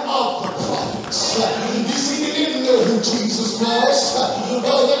one of the prophets. You see, they didn't know who Jesus was.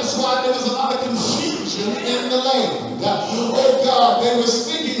 That's why there was a lot of confusion in the land. Oh God, they was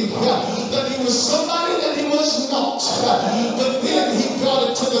thinking that he was somebody that he was not. But then he brought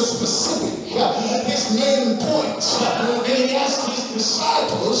it to the specific, his main point. And he asked his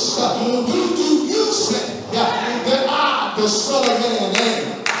disciples, "Who do you say that I, the Son of Man,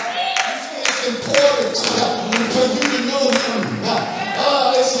 am?" It's important for you to know him.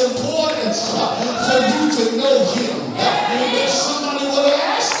 It's important for you to know him. If somebody would have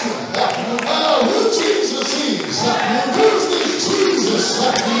asked him who Jesus is, who's this Jesus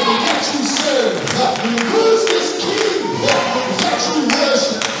that you serve, who's this King that you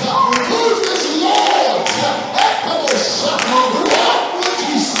worship, who's this Lord, what would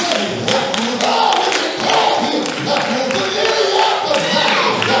you say? Would you call him the lily of the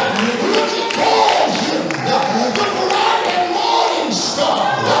valley? Would you call him the bright and morning star?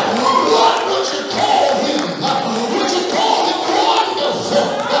 What would you call him? Would you call him wonderful?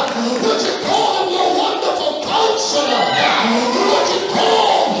 Would you call him your wonderful counselor? Would you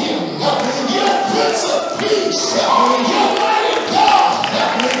call him your Prince of Peace? Your mighty God?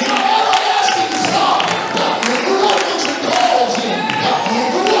 Your everlasting Father? What would you call him?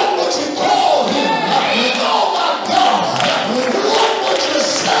 What would you call him? Oh my God, what would you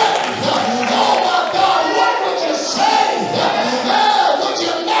say? Oh my God, what would you say? Would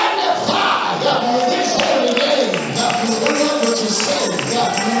you magnify his holy name? What would you say? Oh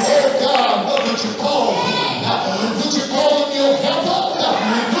God, what would you call him? Would you call him your helper?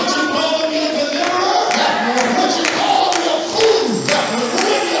 Would you call him your deliverer? Would you call him your food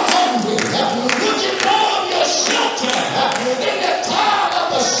when you're hungry? Would you call him your shelter in the time of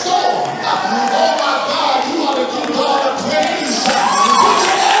the storm? Oh my God, you ought to give God a praise. Would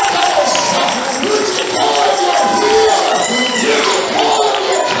you echo? Would you call him your healer? Would you call him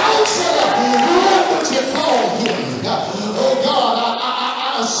your counselor? What would you call him? Oh God, I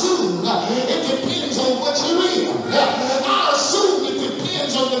assume it depends on what you're in. I assume it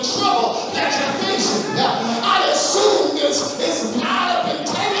depends on the trouble that you're facing. I assume it's tied up and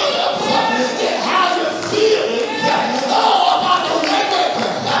tangled up in how you're feeling. About the waymaker,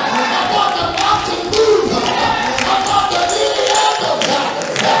 about the mountain mover, about the lily of the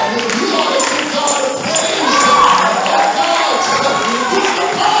valley. You ought to give God a praise. Oh God, he's the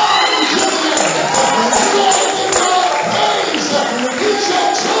God who's living. You ought to give God a praise. He's your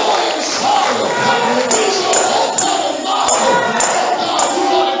joy and sorrow. He's your hope for tomorrow. Oh God, you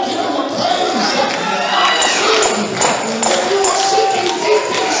ought to give him a praise. I assume if you were seeking deep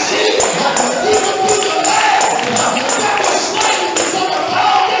in sin, you would be the Lamb that was slain before the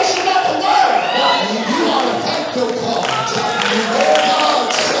foundation of the world. You ought to thank your God.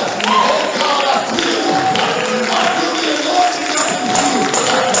 Oh God, I feel the anointing up in you.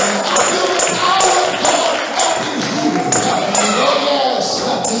 I feel the power of God up in you. Oh yes,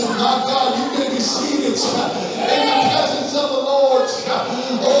 my God, you may be seated in the presence of the Lord.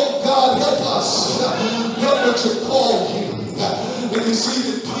 Oh God, help us. What would you call him? And you see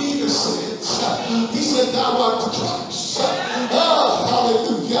that Peter said, he said, "Thou art the Christ." Oh,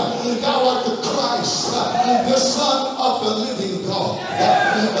 hallelujah. Thou art the Christ, the Son of the living God.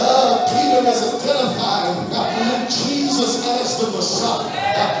 Peter is identifying Jesus as the Messiah.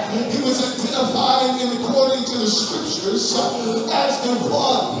 He was identifying him according to the scriptures as the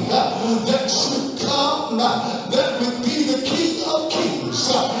one that should come, that would be the King of Kings,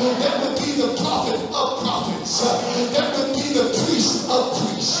 that would be the prophet of prophets, that would be the priest of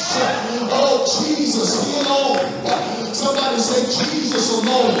priests. Oh, Jesus, he alone. Somebody say Jesus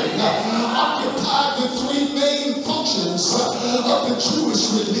alone occupied the three main functions of the Jewish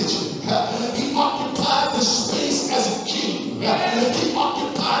religion. He occupied the space as a king. He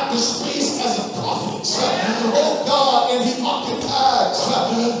occupied the space as a prophet. Oh God, and he occupied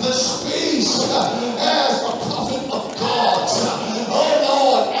the space as a prophet of God. Oh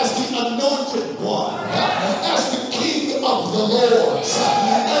Lord, as the anointed one, as the King of the Lord,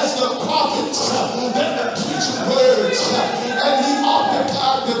 as the prophet that preached words, and he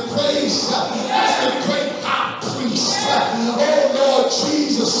occupied the place as the great high priest. Oh Lord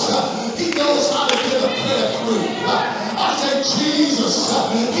Jesus, he knows how to get say Jesus,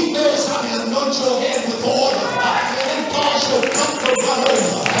 he knows how to anoint your head with oil and cause your cup to run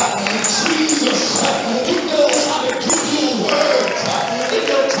over. Jesus, he knows how to give you a word in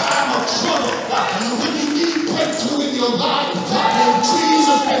your time of trouble. When you need breakthrough in your life,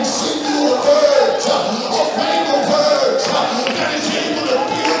 Jesus can send you a word, a rhema word that is able to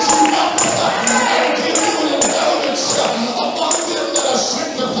build you up and give you an inheritance among them that are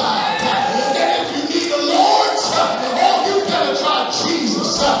sanctified. And if you need the Lord, oh, you better try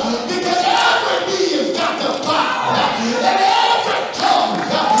Jesus, because every knee has got to bow and every tongue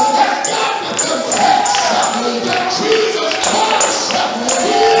has got to confess that Jesus Christ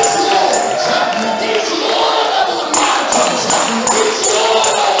is Lord. He's Lord over the mountains. He's Lord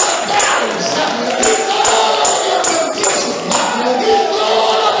over the valleys. He's Lord over your condition. He's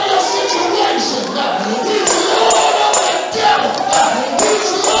Lord over your situation. He's Lord over the devil.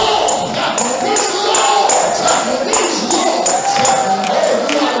 He's Lord. He's Lord. He's Lord. Oh,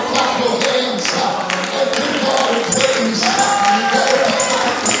 you ought to clap your hands and give God a praise. Oh, thank you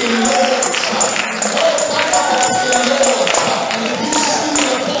for being Lord. Oh, thank you for being Lord. He's seen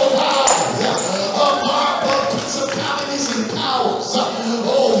the whole of our principalities and powers.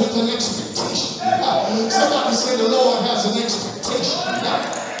 Oh, with an expectation. Somebody say the Lord has an expectation.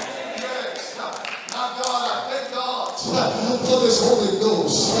 Yes. Now, God, I thank God for this Holy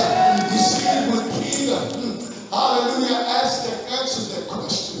Ghost. You see, when Peter, hallelujah, answered that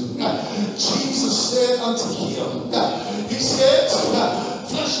question, Jesus said unto him, he said,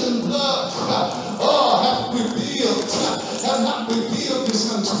 flesh and blood, have not revealed this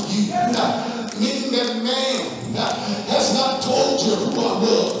unto you. Meaning that man has not told you who I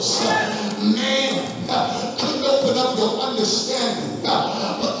was. Man couldn't open up your understanding.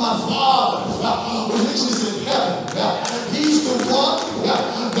 But my Father, which is in heaven, he's the one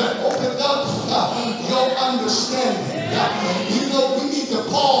that opened up your understanding. You know, we need to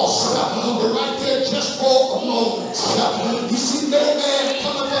pause right there just for a moment. You see, no man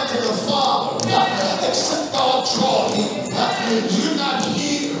cometh unto the Father except God draw him. You're not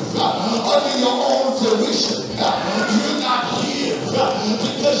here under your own fruition. You're not here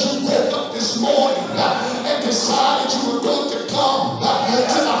because you woke up this morning and decided you were going to come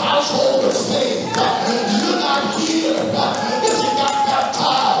to the household of faith. You're not here if you got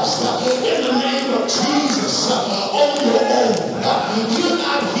baptized in the name of Jesus on your own. You're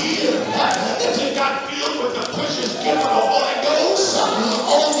not here if you got filled with the precious gift of the Holy Ghost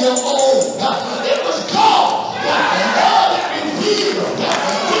on your own. It was God that revealed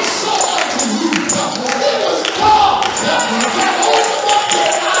His Son unto you. It was God that opened up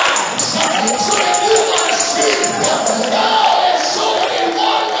your eyes so that you might see. There's so many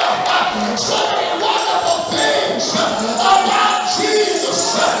wonderful things about Jesus.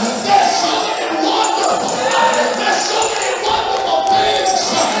 There's so many wonderful things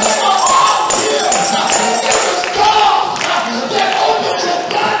about Him. It was God that opened your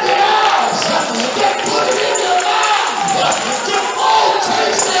blinded eyes, that put it in your mind to all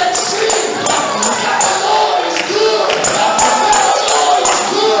taste and see that the Lord is good, that the Lord is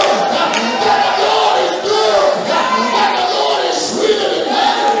good, that the Lord is good, that the Lord is sweeter than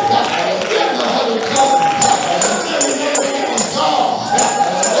honey in the honeycomb. It was God.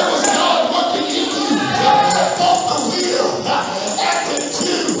 It was God working in you, both the will and the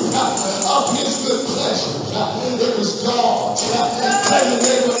do of His good pleasure. It was God. Tell your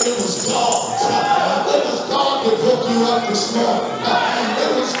neighbor, it was God. It was God that woke you up this morning.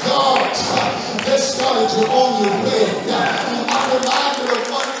 It was God that started you on your way. I'm reminded of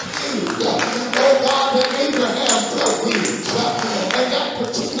one king, oh God, that Abraham dealt with. And that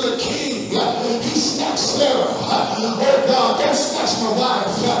particular king, he snatched Sarah. Oh God, don't snatch my wife.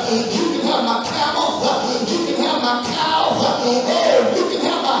 You can have my camel, you can have my cow, oh, you can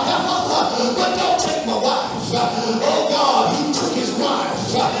have my heifer, but don't take my wife. Oh God, he took his wife.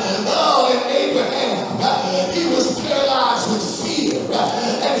 Oh, and Abraham, he was paralyzed with fear,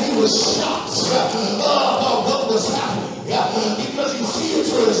 and he was shocked about what was happening, because he feared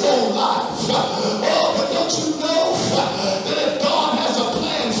for his own life. Oh, but don't you know that if God has a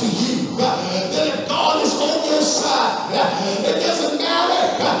plan for you, that if God is on your side, it doesn't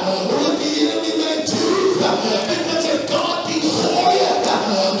matter what the enemy may do, because if God be for you,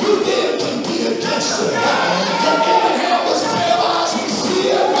 who then can be against you? Abraham was paralyzed with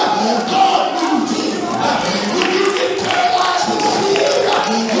fear. God moved in. When you get paralyzed with fear,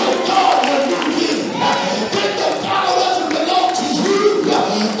 your God will move in. Then the power doesn't belong to you,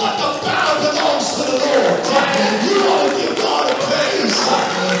 but the power belongs to the Lord.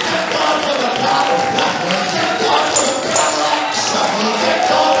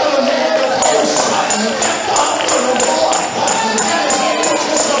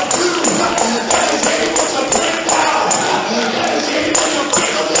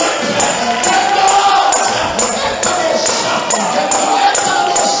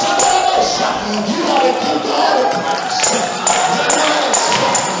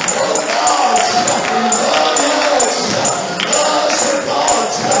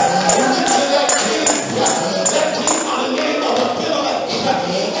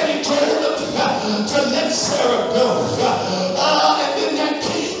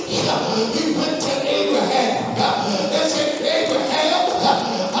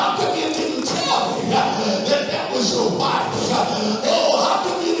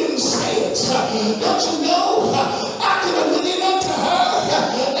 Don't you know I could have went in unto her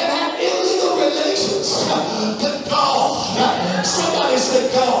and had illegal relations? But God, somebody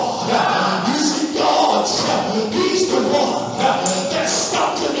said God. You see, God, he's the one that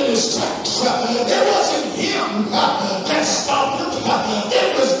stopped him in his tracks. It wasn't him that stopped him.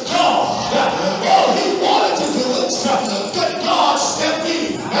 It was God. Oh, he wanted to do it, but God stepped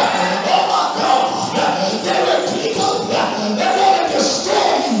in. Oh my God. There were people that want to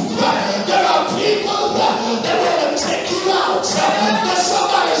destroy you. There are people that want to take you out. But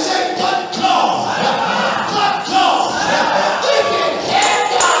somebody say, but God. But God. If it had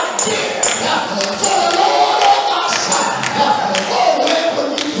not been for the Lord on my side, oh, where would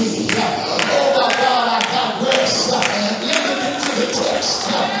we be? Oh my God, I digress. Let me get to the text.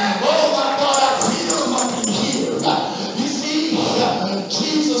 Oh my God, I feel up in here. You see,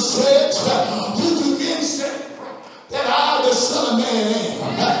 Jesus said, who do men say that I, the Son of Man, am?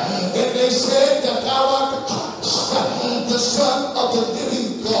 And they said that thou art the Christ, the Son of the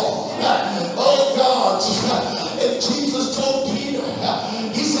living God. Oh God. And Jesus told Peter,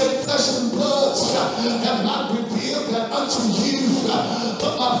 he said, flesh and blood have not revealed that unto you,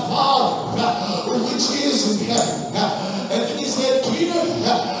 but my Father which is in heaven. And then he said, Peter,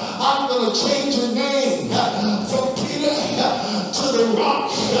 I'm going to change your name from Peter to the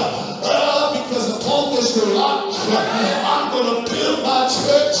rock, because upon this rock I'm going to build my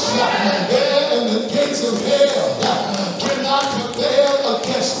church, and the gates of hell cannot prevail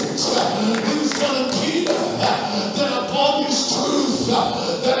against it. He was telling Peter that upon this truth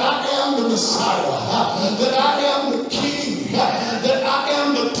that I am the Messiah, that I am the King, that I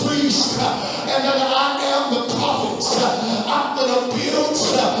am the priest, and that I am the prophet. I'm going to build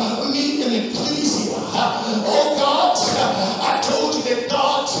me an ecclesia. Oh God, I told you that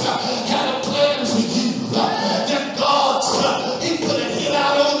God had a plan for you. That God, he put a hit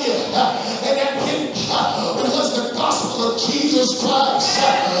out on you. And that hit was the gospel of Jesus Christ.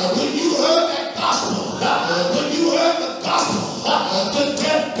 When you heard that gospel, when you heard the gospel, the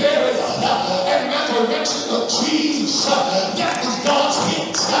death, burial, and resurrection of Jesus, that was God's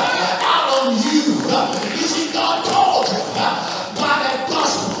hit out on you. You see, God called you by that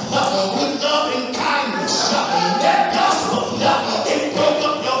gospel with love and kindness. That gospel, it broke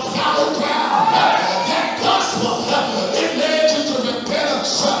up your fallow ground. That gospel, it led you to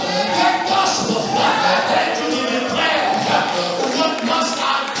repentance. That gospel led you to declare, what must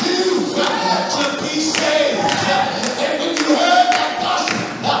I do to be saved? And when you heard that gospel,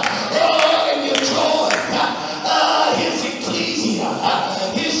 and you joined his ecclesia,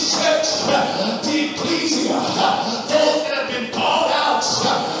 his church, the ecclesia, those that have been called out,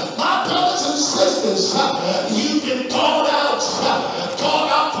 my brothers and sisters, you've been called out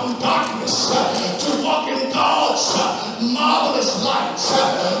from darkness to walk in God's marvelous light.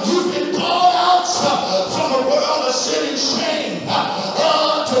 You've been called out from a world of sin and shame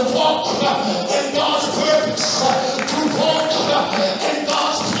to walk in God's purpose, to walk in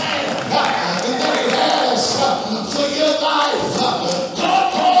God's plan that he has for your life. God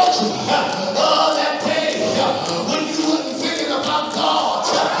called you that day when you weren't thinking about God.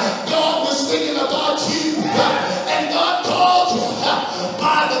 God was thinking about you. And God called you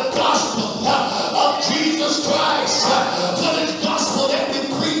by the gospel of Jesus Christ. For this gospel that we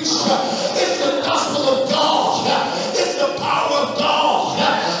preach is the gospel of God. It's the power of God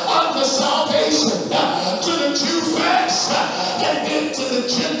unto salvation to the Jew first and then to the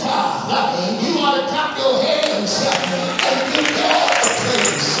Gentile. You ought to clap your hands and give God the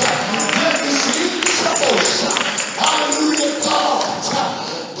praise. Let me see you troubles. Hallelujah, God.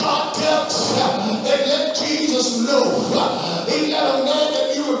 God dealt and let Jesus know. He let him know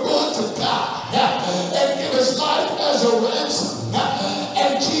that you were going to die and give his life as a ransom.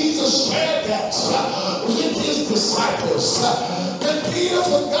 And Jesus shared that with his disciples. But Peter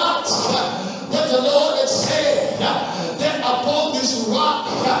forgot what the Lord had said, that upon this rock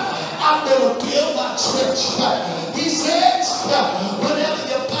I'm going to build my church. He said, whatever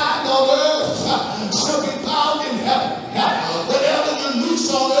you bind on earth shall be bound in heaven. Whatever you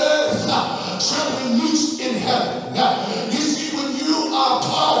loose on earth shall be loosed in heaven. You see, when you are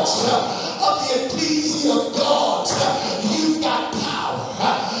part of the ecclesia of God, you've got power.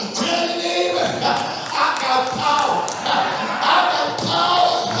 Tell your neighbor, I got power. I got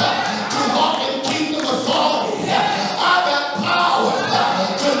power to walk in kingdom authority. I got power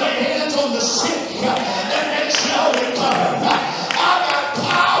to lay hands on the sick and they shall recover. I got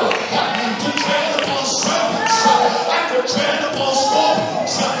power to tread upon serpents and to tread upon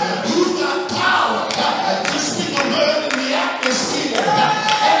scorpions. You got power to speak a word in the atmosphere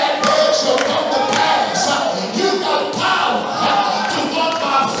and that word shall come to pass. You got power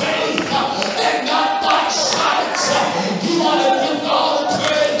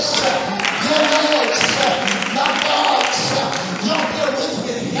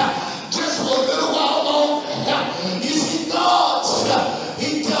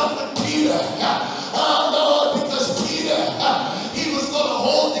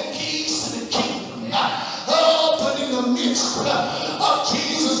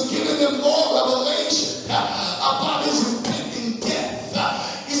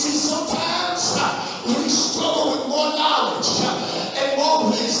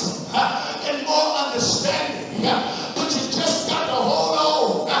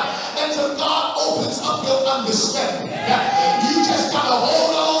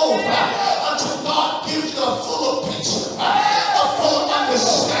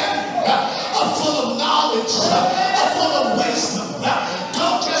are full of wisdom.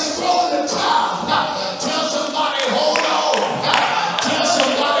 Don't just throw in the towel. Tell somebody, hold on. Tell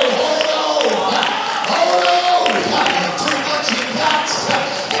somebody, hold on. Hold on to what you got,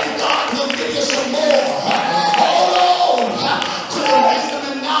 and God will give you some more. Hold on to the wisdom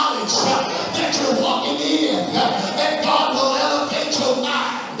and knowledge that you're walking in, and God will elevate your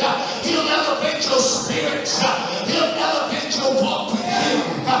mind. He'll elevate your spirit. He'll elevate your walk with Him.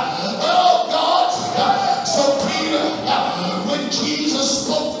 Oh God. So Peter, when Jesus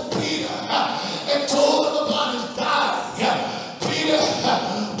spoke to Peter and told him about his dying, Peter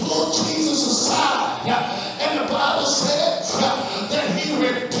pulled Jesus aside, and the Bible says that he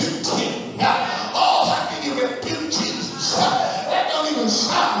rebuked him. Oh, how can you rebuke Jesus? That don't even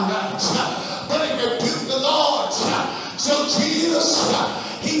sound right. But he rebuked the Lord. So Jesus,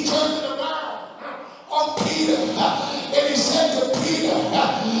 he turned it around on Peter, and he said to Peter,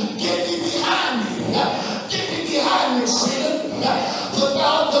 get thee behind me. Get thee behind me, Satan. For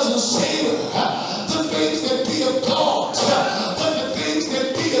thou doesn't savor the things that be of God, but the things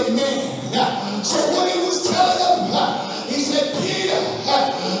that be of man. So when he was telling him, he said, Peter,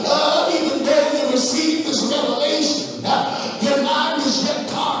 even though you received this revelation, your mind is yet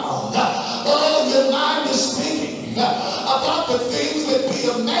carnal. Your mind is thinking about the things that be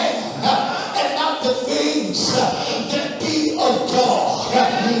of man, and not the things that be of God.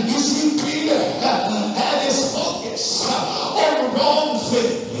 You see, Peter had his focus on the wrong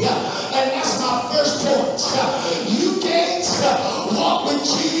thing, and that's my first point. You can't walk with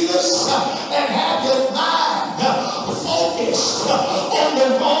Jesus and have your mind focused on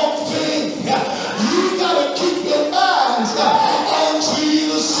the wrong thing. You gotta keep your mind on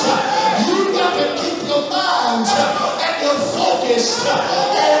Jesus. You gotta keep your mind and your focus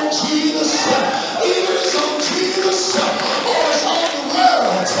on Jesus. Either it's on Jesus or it's on the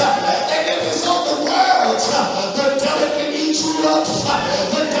world. And if it's on the world, the devil can eat you up.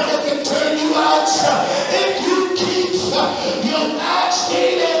 The devil can turn you out. If you keep your mind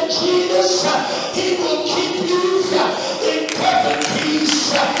stayed on Jesus, He will keep you in perfect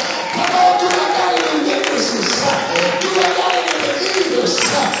peace. Come on, do I got any witnesses? Do I got any believers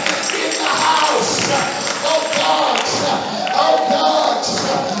in the house? Oh God, oh God,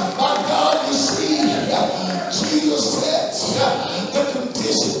 my God, you see, Jesus said the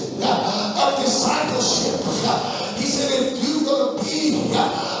condition of discipleship. He said, if you're going to be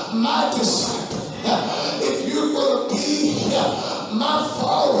my disciple, if you're going to be my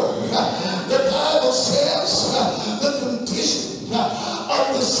follower, the Bible says the condition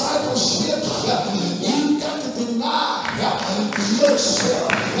of discipleship, you've got to deny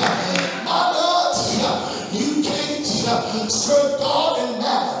yourself. My God, you can't serve God and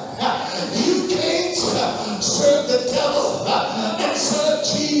mammon. You can't serve the devil and serve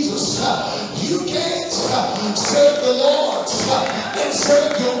Jesus. You can't serve the Lord and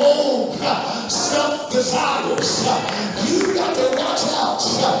serve your own self-desires. You've got to watch out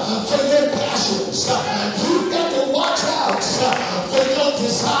for your passions. You've got to watch out for your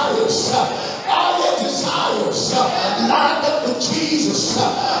desires. All your desires lined up with Jesus.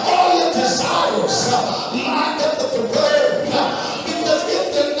 All your desires lined up with the Word. Because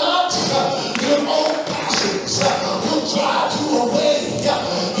if they're not, your own passions will drive you away.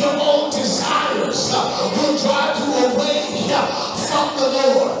 Your own desires will drive you away from the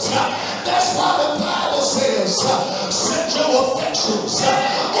Lord. That's why the Bible says, set your affections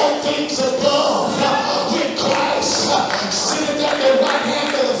on things above, with Christ sitting at the right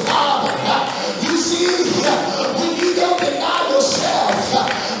hand of the Father. You see, when you don't deny yourself,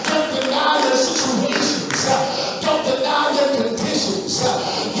 don't deny your situations,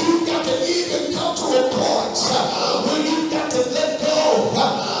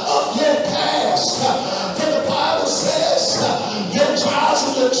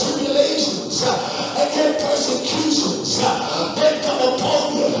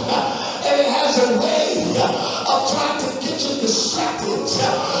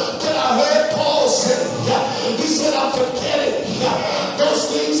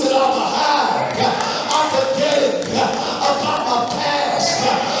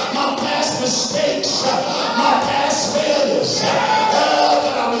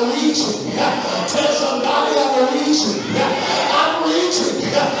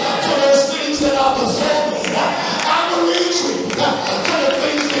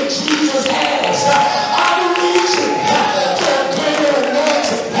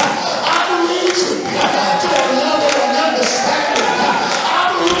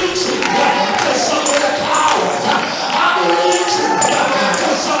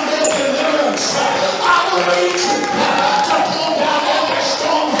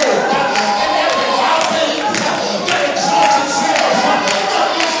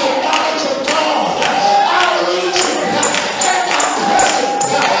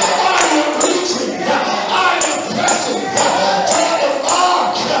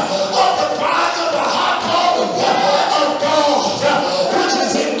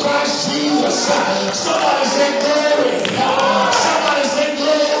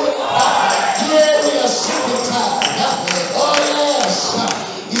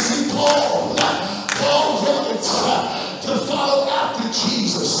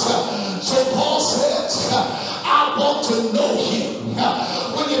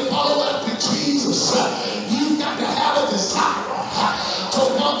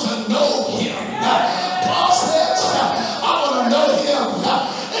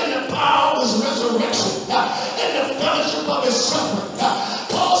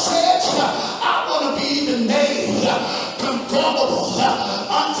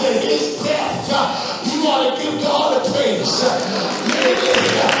 ought to give God a praise. Maybe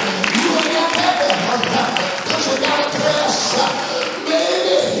you ain't got that level, but you got to press.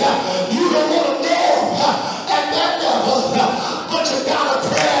 Maybe you don't want to know at that level, but you got to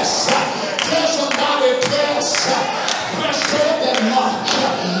press. Tell somebody press. Press toward that mark.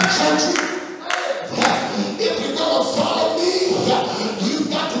 If you're going to follow me, you've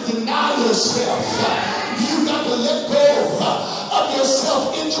got to deny yourself. You've got to let go of your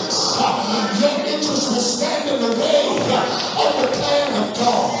self-interest. Your interest will stand in the way of the plan of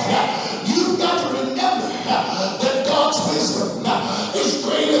God. You've got to remember that God's wisdom is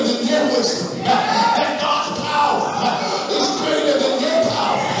greater than your wisdom. That God's power is greater than your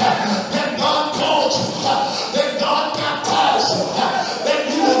power. That God called you. That God baptized you. That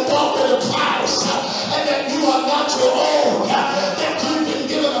you were bought with a price. And that you are not your own. That you've been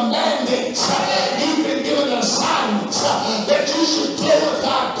given a mandate. You've been given an assignment. That you should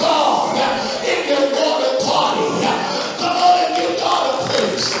glorify God in your morning party. Come on and give God a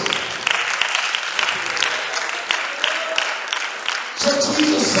praise. So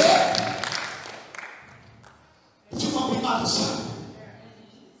Jesus said, if you want to be my disciple,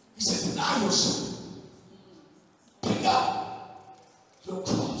 he said, deny yourself. Pick up your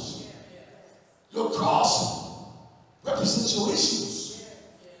cross. Your cross represents your issues.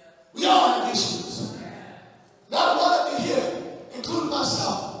 We all have issues. Not one of you here, including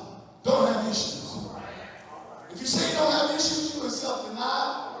myself, don't have issues. If you say you don't have issues, you in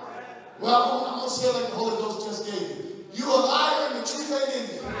self-denial. Well, I'm going to say it like the Holy Ghost just gave you. You a liar and the truth ain't in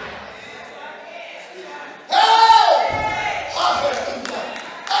you. Hey! Hallelujah.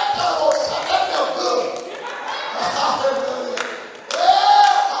 That felt good. Hallelujah.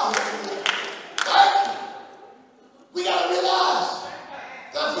 We got to realize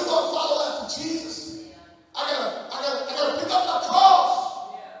that if we're going to follow after Jesus, I gotta pick up my cross.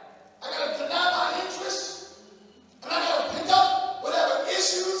 I gotta deny my interests. And I gotta pick up whatever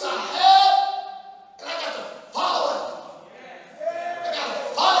issues I have. And I got to follow after him. I gotta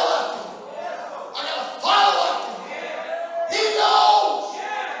follow after him. I gotta follow after him. He knows.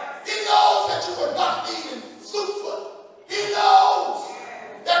 He knows that you were not eating foot. He knows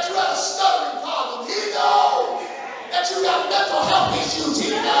that you had a stuttering problem. He knows that you got mental health issues. He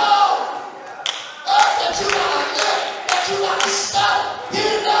knows that you got a lip, that you got a stutter. He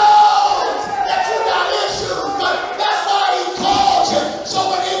knows that you got issues, but that's why he called you. So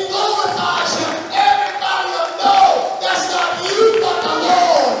when he glorifies you, everybody will know that's not you, but the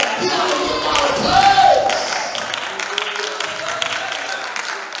Lord. He ought to give God a praise.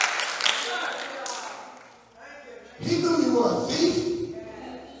 He knew you were a thief.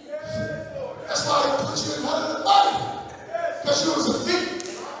 That's why he put you in front of the money. Because you was a thief.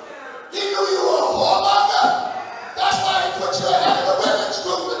 He knew you were a whoremonger. That's why he put you ahead of the women's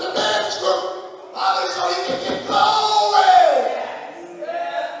group and the men's group. Hallelujah, so he can get glory.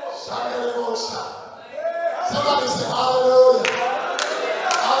 Somebody say hallelujah.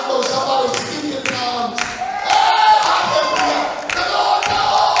 Hallelujah. Somebody speak in tongues. Hey, hallelujah. The Lord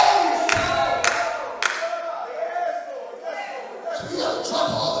knows. So you got to drop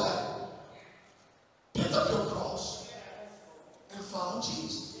all of that. Pick up your cross and follow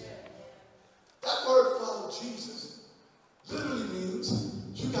Jesus. That word follow Jesus literally means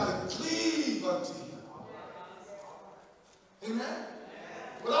you got to cleave unto him. Amen?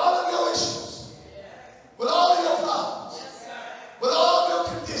 With all of your issues, with all of your problems, with all of your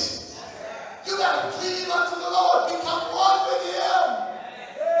conditions, you got to cleave unto the Lord. Become one with him.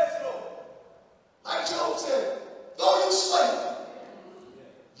 Like Job said, though you slay me,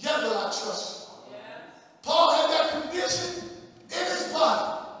 yet will I trust you. Paul had that condition in his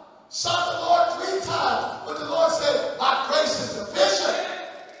body. Sought the Lord 3 times, but the Lord said, my grace is sufficient.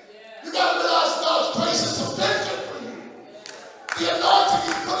 You got to realize God's grace is sufficient for you. The anointing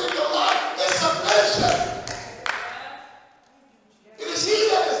he put in your life is sufficient. It is he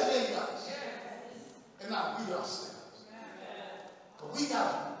that has made us, and not we ourselves. But we got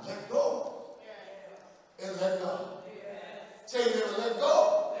to let go and let God. Say you never let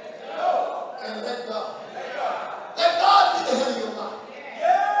go and let God. Let God be the head of your life.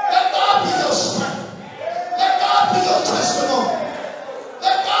 Let God be your strength. Let God be your testimony.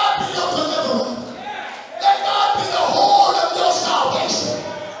 Let God be your deliverer. Let God be the horn of your salvation.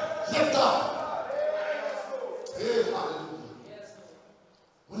 Let God. Hey, hallelujah.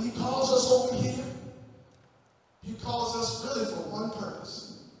 When he calls us over here, he calls us really for one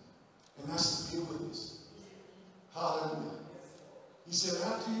purpose, and that's to be a witness. Hallelujah. He said,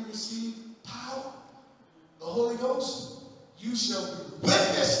 after you receive power, the Holy Ghost, you shall be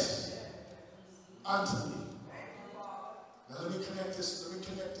witnesses unto me. Now let me connect this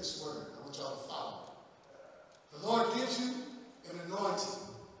word. I want y'all to follow. The Lord gives you an anointing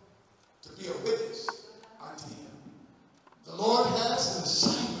to be a witness unto him. The Lord has an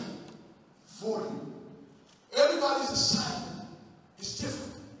assignment for you. Everybody's assignment is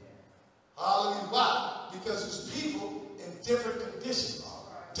different. Hallelujah. Why? Because there's people in different conditions,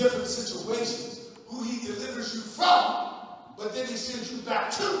 different situations, who he delivers you from, but then he sends you back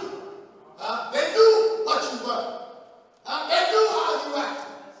to. They knew what you were. They knew how you acted.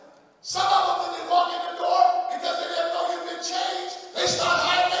 Some of them, when they walk in the door, because they didn't know you've been changed, they start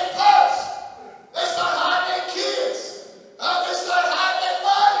hiding their purse. They start hiding their kids. They start hiding their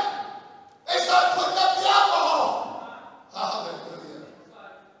money. They start putting up the alcohol. Hallelujah.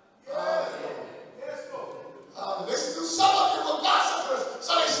 Hallelujah. They knew some of you were gossipers,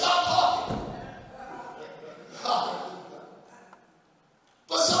 so they stopped talking. Hallelujah.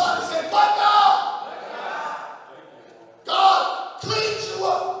 But somebody said, but God, God cleans you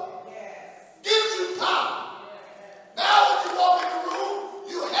up, gives you power. Now when you walk in the room,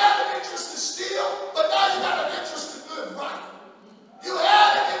 you had an interest to steal, but now you got an interest to live right. You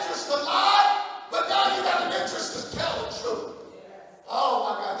had an interest to lie, but now you got an interest to tell the truth. Oh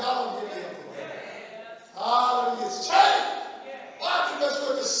my God, y'all don't get me up there. Hallelujah. It's changed. Why? Because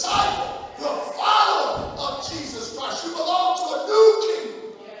you're a disciple. You're a follower of Jesus Christ. You belong to a new kingdom.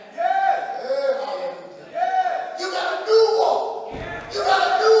 You got a new walk. You got a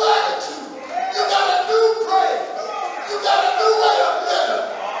new attitude. You got a new praise. You got a new way of living.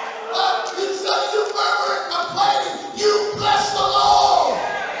 Instead of you murmuring, complaining, you bless the Lord.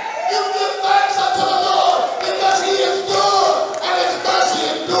 You give thanks unto the Lord because he is good and his mercy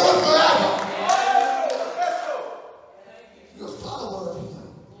endures forever. You're a follower of him.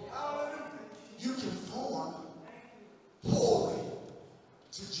 You conform wholly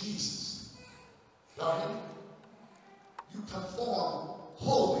to Jesus. Y'all hear me? You conform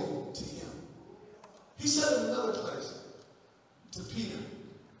wholly to him. He said in another place to Peter,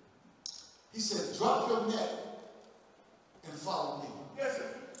 he said, drop your net and follow me. Yes, sir.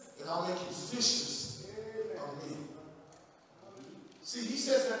 And I'll make you fishers of men. See, he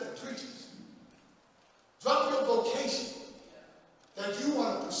says that to preachers. Drop your vocation that you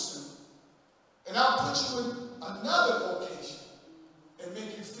want to pursue, and I'll put you in another vocation and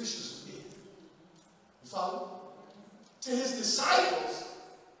make you fishers of men. You follow? To his disciples,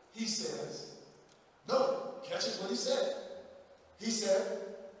 he says, no, catch it what he said. He said,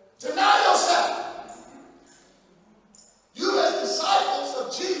 deny yourself. You as disciples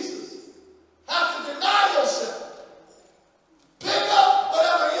of Jesus have to deny yourself. Pick up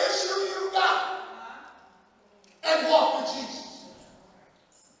whatever issue you got and walk with Jesus.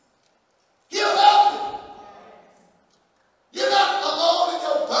 He'll help you. You're not alone in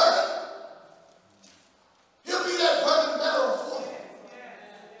your burden. He'll be that burden bearer for you.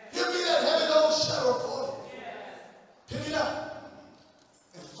 He'll be that heavy load sharer for you. Pick it up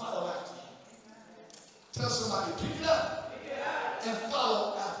and follow after him. Tell somebody, pick it up and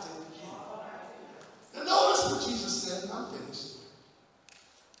follow after him. Now notice what Jesus said, and I'm finished.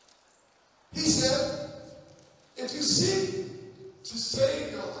 He said, if you seek to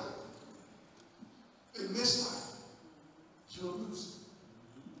save your life in this life, you'll lose it.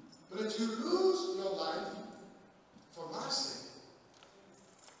 But if you lose your life for my sake,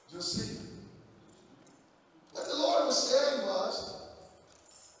 you'll see it. What the Lord was saying was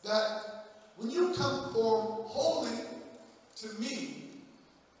that when you conform wholly to me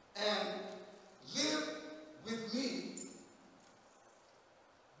and live with me,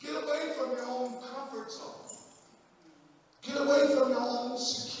 get away from your own comfort zone. Get away from your own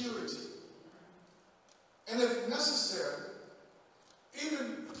security. And if necessary,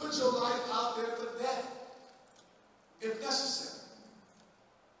 even put your life out there for death, if necessary.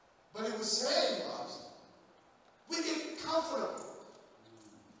 But it was saying was, we get comfortable.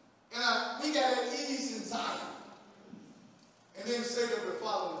 And we got at ease in Zion. And then say that we're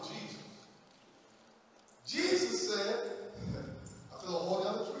following Jesus. Jesus said, I feel a whole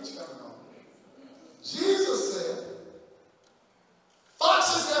other preach coming on. Jesus said,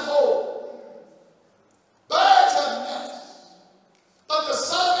 foxes have holes, birds have nests, but the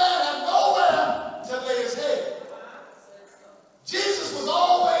Son of Man have nowhere to lay his head. Jesus was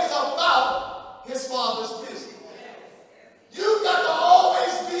always about his Father's business. You've got to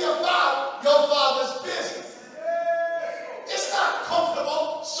always be about your Father's business. It's not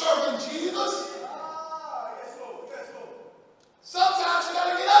comfortable serving Jesus.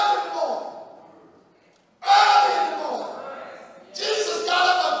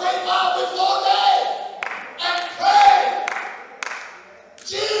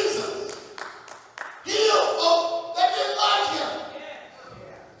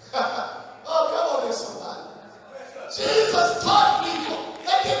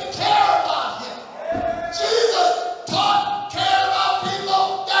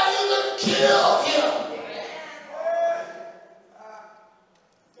 kill him.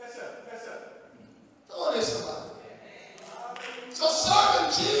 Come on there, somebody. So serving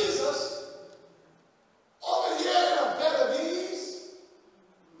Jesus over here in a bed of ease,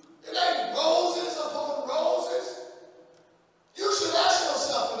 it ain't roses upon roses. You should ask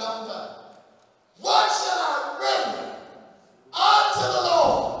yourself when I'm done, what should I render unto the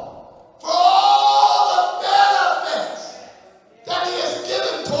Lord for all the benefits that he has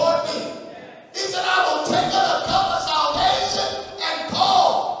given toward me? He said, I will take up a cup of salvation and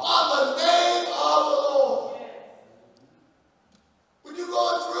call on the name of the Lord. When you're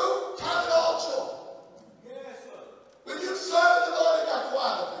going through, count it all joy. When you serve the Lord, it got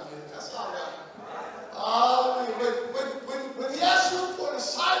quiet up in here. That's all right. When he asks you for an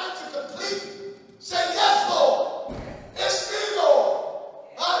assignment to complete, say, yes, Lord. It's me, Lord.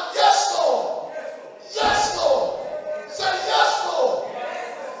 Yes, Lord. Yes, Lord. Say, yes, Lord.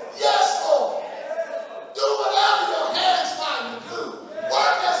 Yes, Lord. Do whatever your hands find to do.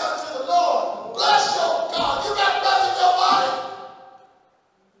 Work as unto the Lord. Bless your God. You got breath in your body?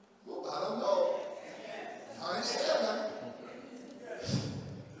 Well, I don't know. I ain't saying nothing.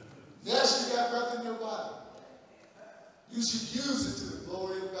 Yes, you got breath in your body. You should use it to the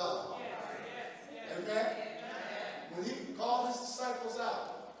glory of God. Amen? When he called his disciples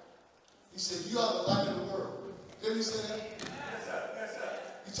out, he said, you are the light of the world. Didn't he say that? Yes, sir.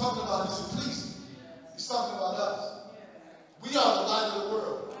 He's talking about his ecclesia. He's talking about us. We are the light of the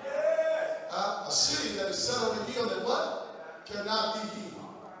world. A city that is set on a hill that what? Cannot be hid.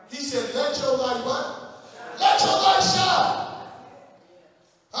 He said, let your light what? Let your light shine.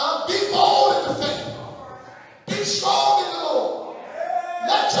 Be bold in the faith. Be strong in the Lord.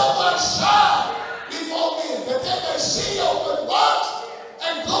 Let your light shine before men, that they may see your good works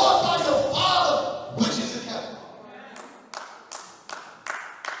and glorify your Father which is in heaven.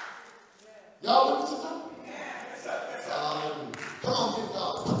 Y'all with me tonight? Hallelujah. Come on, give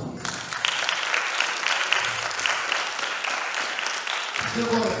God. If you're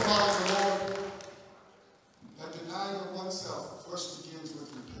going to follow the Lord, that denying of oneself first begins with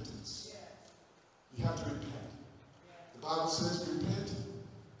repentance. You have to repent. The Bible says, repent,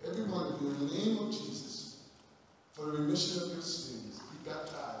 every one of you, in the name of Jesus, for the remission of your sins. Be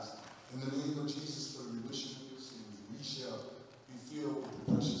baptized in the name of Jesus for the remission of your sins. We shall be filled with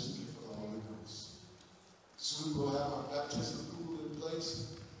the precious gift of the Holy Ghost. Soon we'll have our baptism pool in place.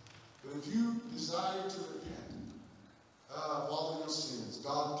 But if you desire to repent of all of your sins,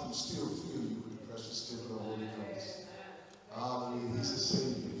 God can still fill you with the precious gift of the Holy Ghost. Hallelujah. He's a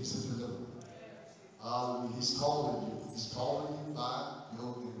Savior. He's a deliverer. Hallelujah. He's calling you. He's calling you by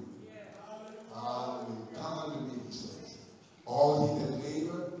your name. Hallelujah. Come unto me, he says. All ye that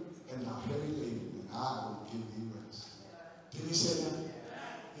labor and are heavy laden, and I will give thee rest. Did he say that?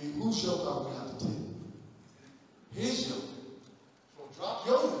 Whose yoke are we not to take? His yoke. So drop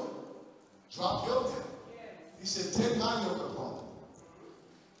your yoke. Drop your yoke. He said, take my yoke upon you.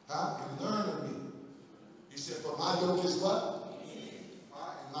 And learn of me. He said, for my yoke is what?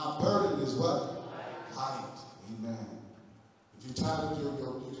 And my burden is what? Light. Amen. If you're tired of your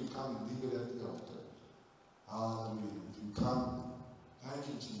yoke, you can come and leave it at the altar. Hallelujah. If you come, thank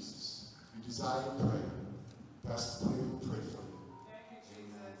you, Jesus. If you desire prayer, Pastor Quinn will pray for you.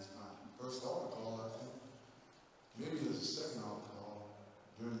 Amen. It's my first altar call, I think. Maybe there's a second altar call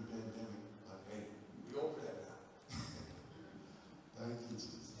during the pandemic, but hey, we over that now. Thank you,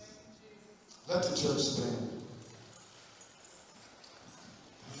 Jesus. Let the church stand.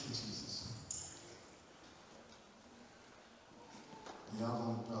 Thank you, Jesus. Y'all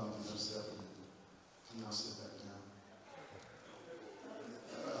going to probably get upset with me. Can y'all sit back down?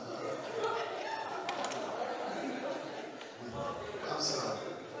 I'm sorry.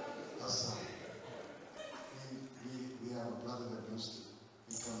 I'm sorry. We have a brother that wants to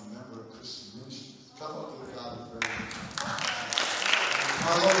become a member of Christian Ministries. Come up to God and pray.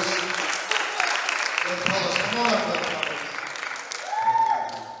 Carlos. Come on up, brother Carlos.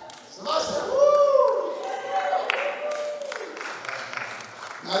 Somebody said, woo!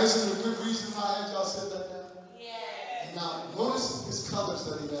 Now, this is a good reason why I had y'all sit back down. Yeah. And now, notice his colors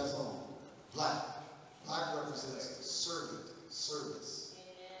that he has on. Black. Black represents servant, service.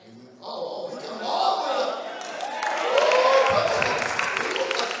 Amen. Oh, he come all the way up.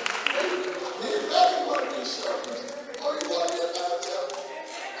 He really want to be shepherds. Oh, you want to be a member too?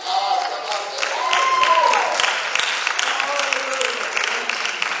 Oh, come on.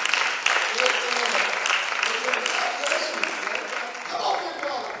 Come on, get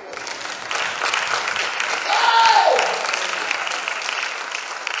God.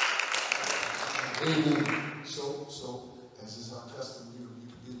 Amen. So, as is our custom, you can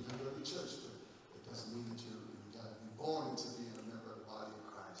be a member of the church.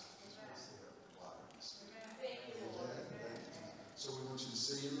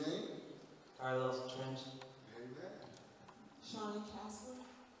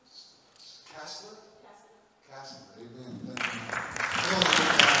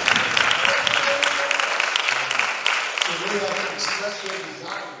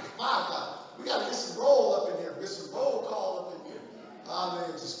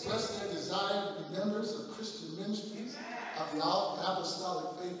 praises. Bless their desire to be members of Christian Ministries of the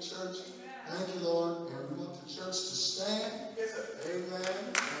Apostolic Faith Church. Thank you, Lord. And we want the church to stand. Amen.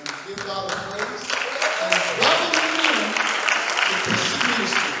 And give God the praise. And welcome you to Christian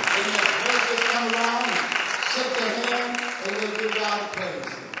Ministry. Amen. Once they come around and shake their hand, they will give God the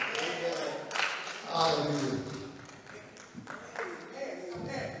praise. Amen. Hallelujah.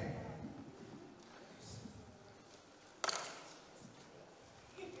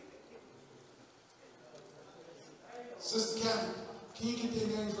 Sister Catherine, can you get their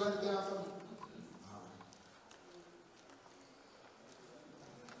names right down for me?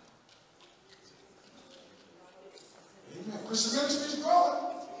 Amen. Christian Ministries is growing.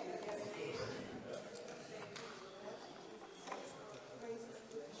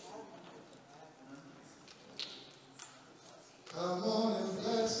 Come on and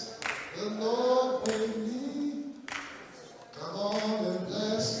bless the Lord with me. Come on and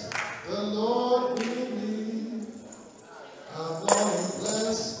bless the Lord with me. Come on and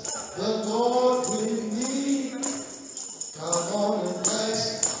bless the Lord with me. Come on and bless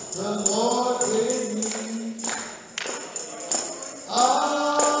the Lord with me.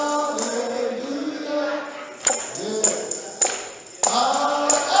 Hallelujah. Yeah.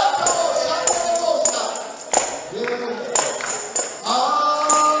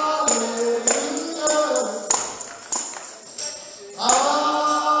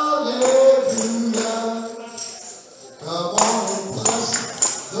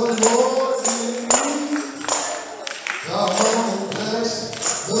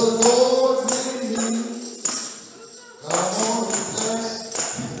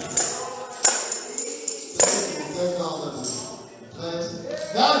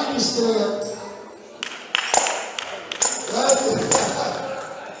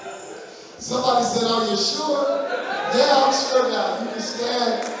 Somebody said, are you sure? Yeah, I'm sure now. You can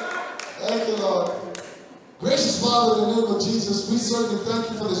stand. Thank you, Lord. Gracious Father, in the name of Jesus, we certainly thank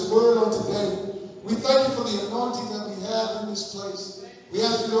you for this word on today. We thank you for the anointing that we have in this place. We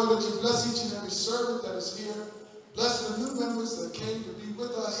ask you, Lord, that you bless each and every servant that is here. Bless the new members that came to be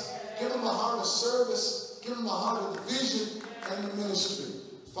with us. Give them a heart of service. Give them a heart of vision and the ministry.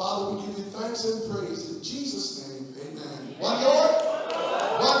 Father, we give you thanks and praise. In Jesus' name, amen. One Lord,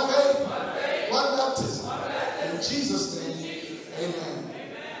 one faith, one baptism. In Jesus' name.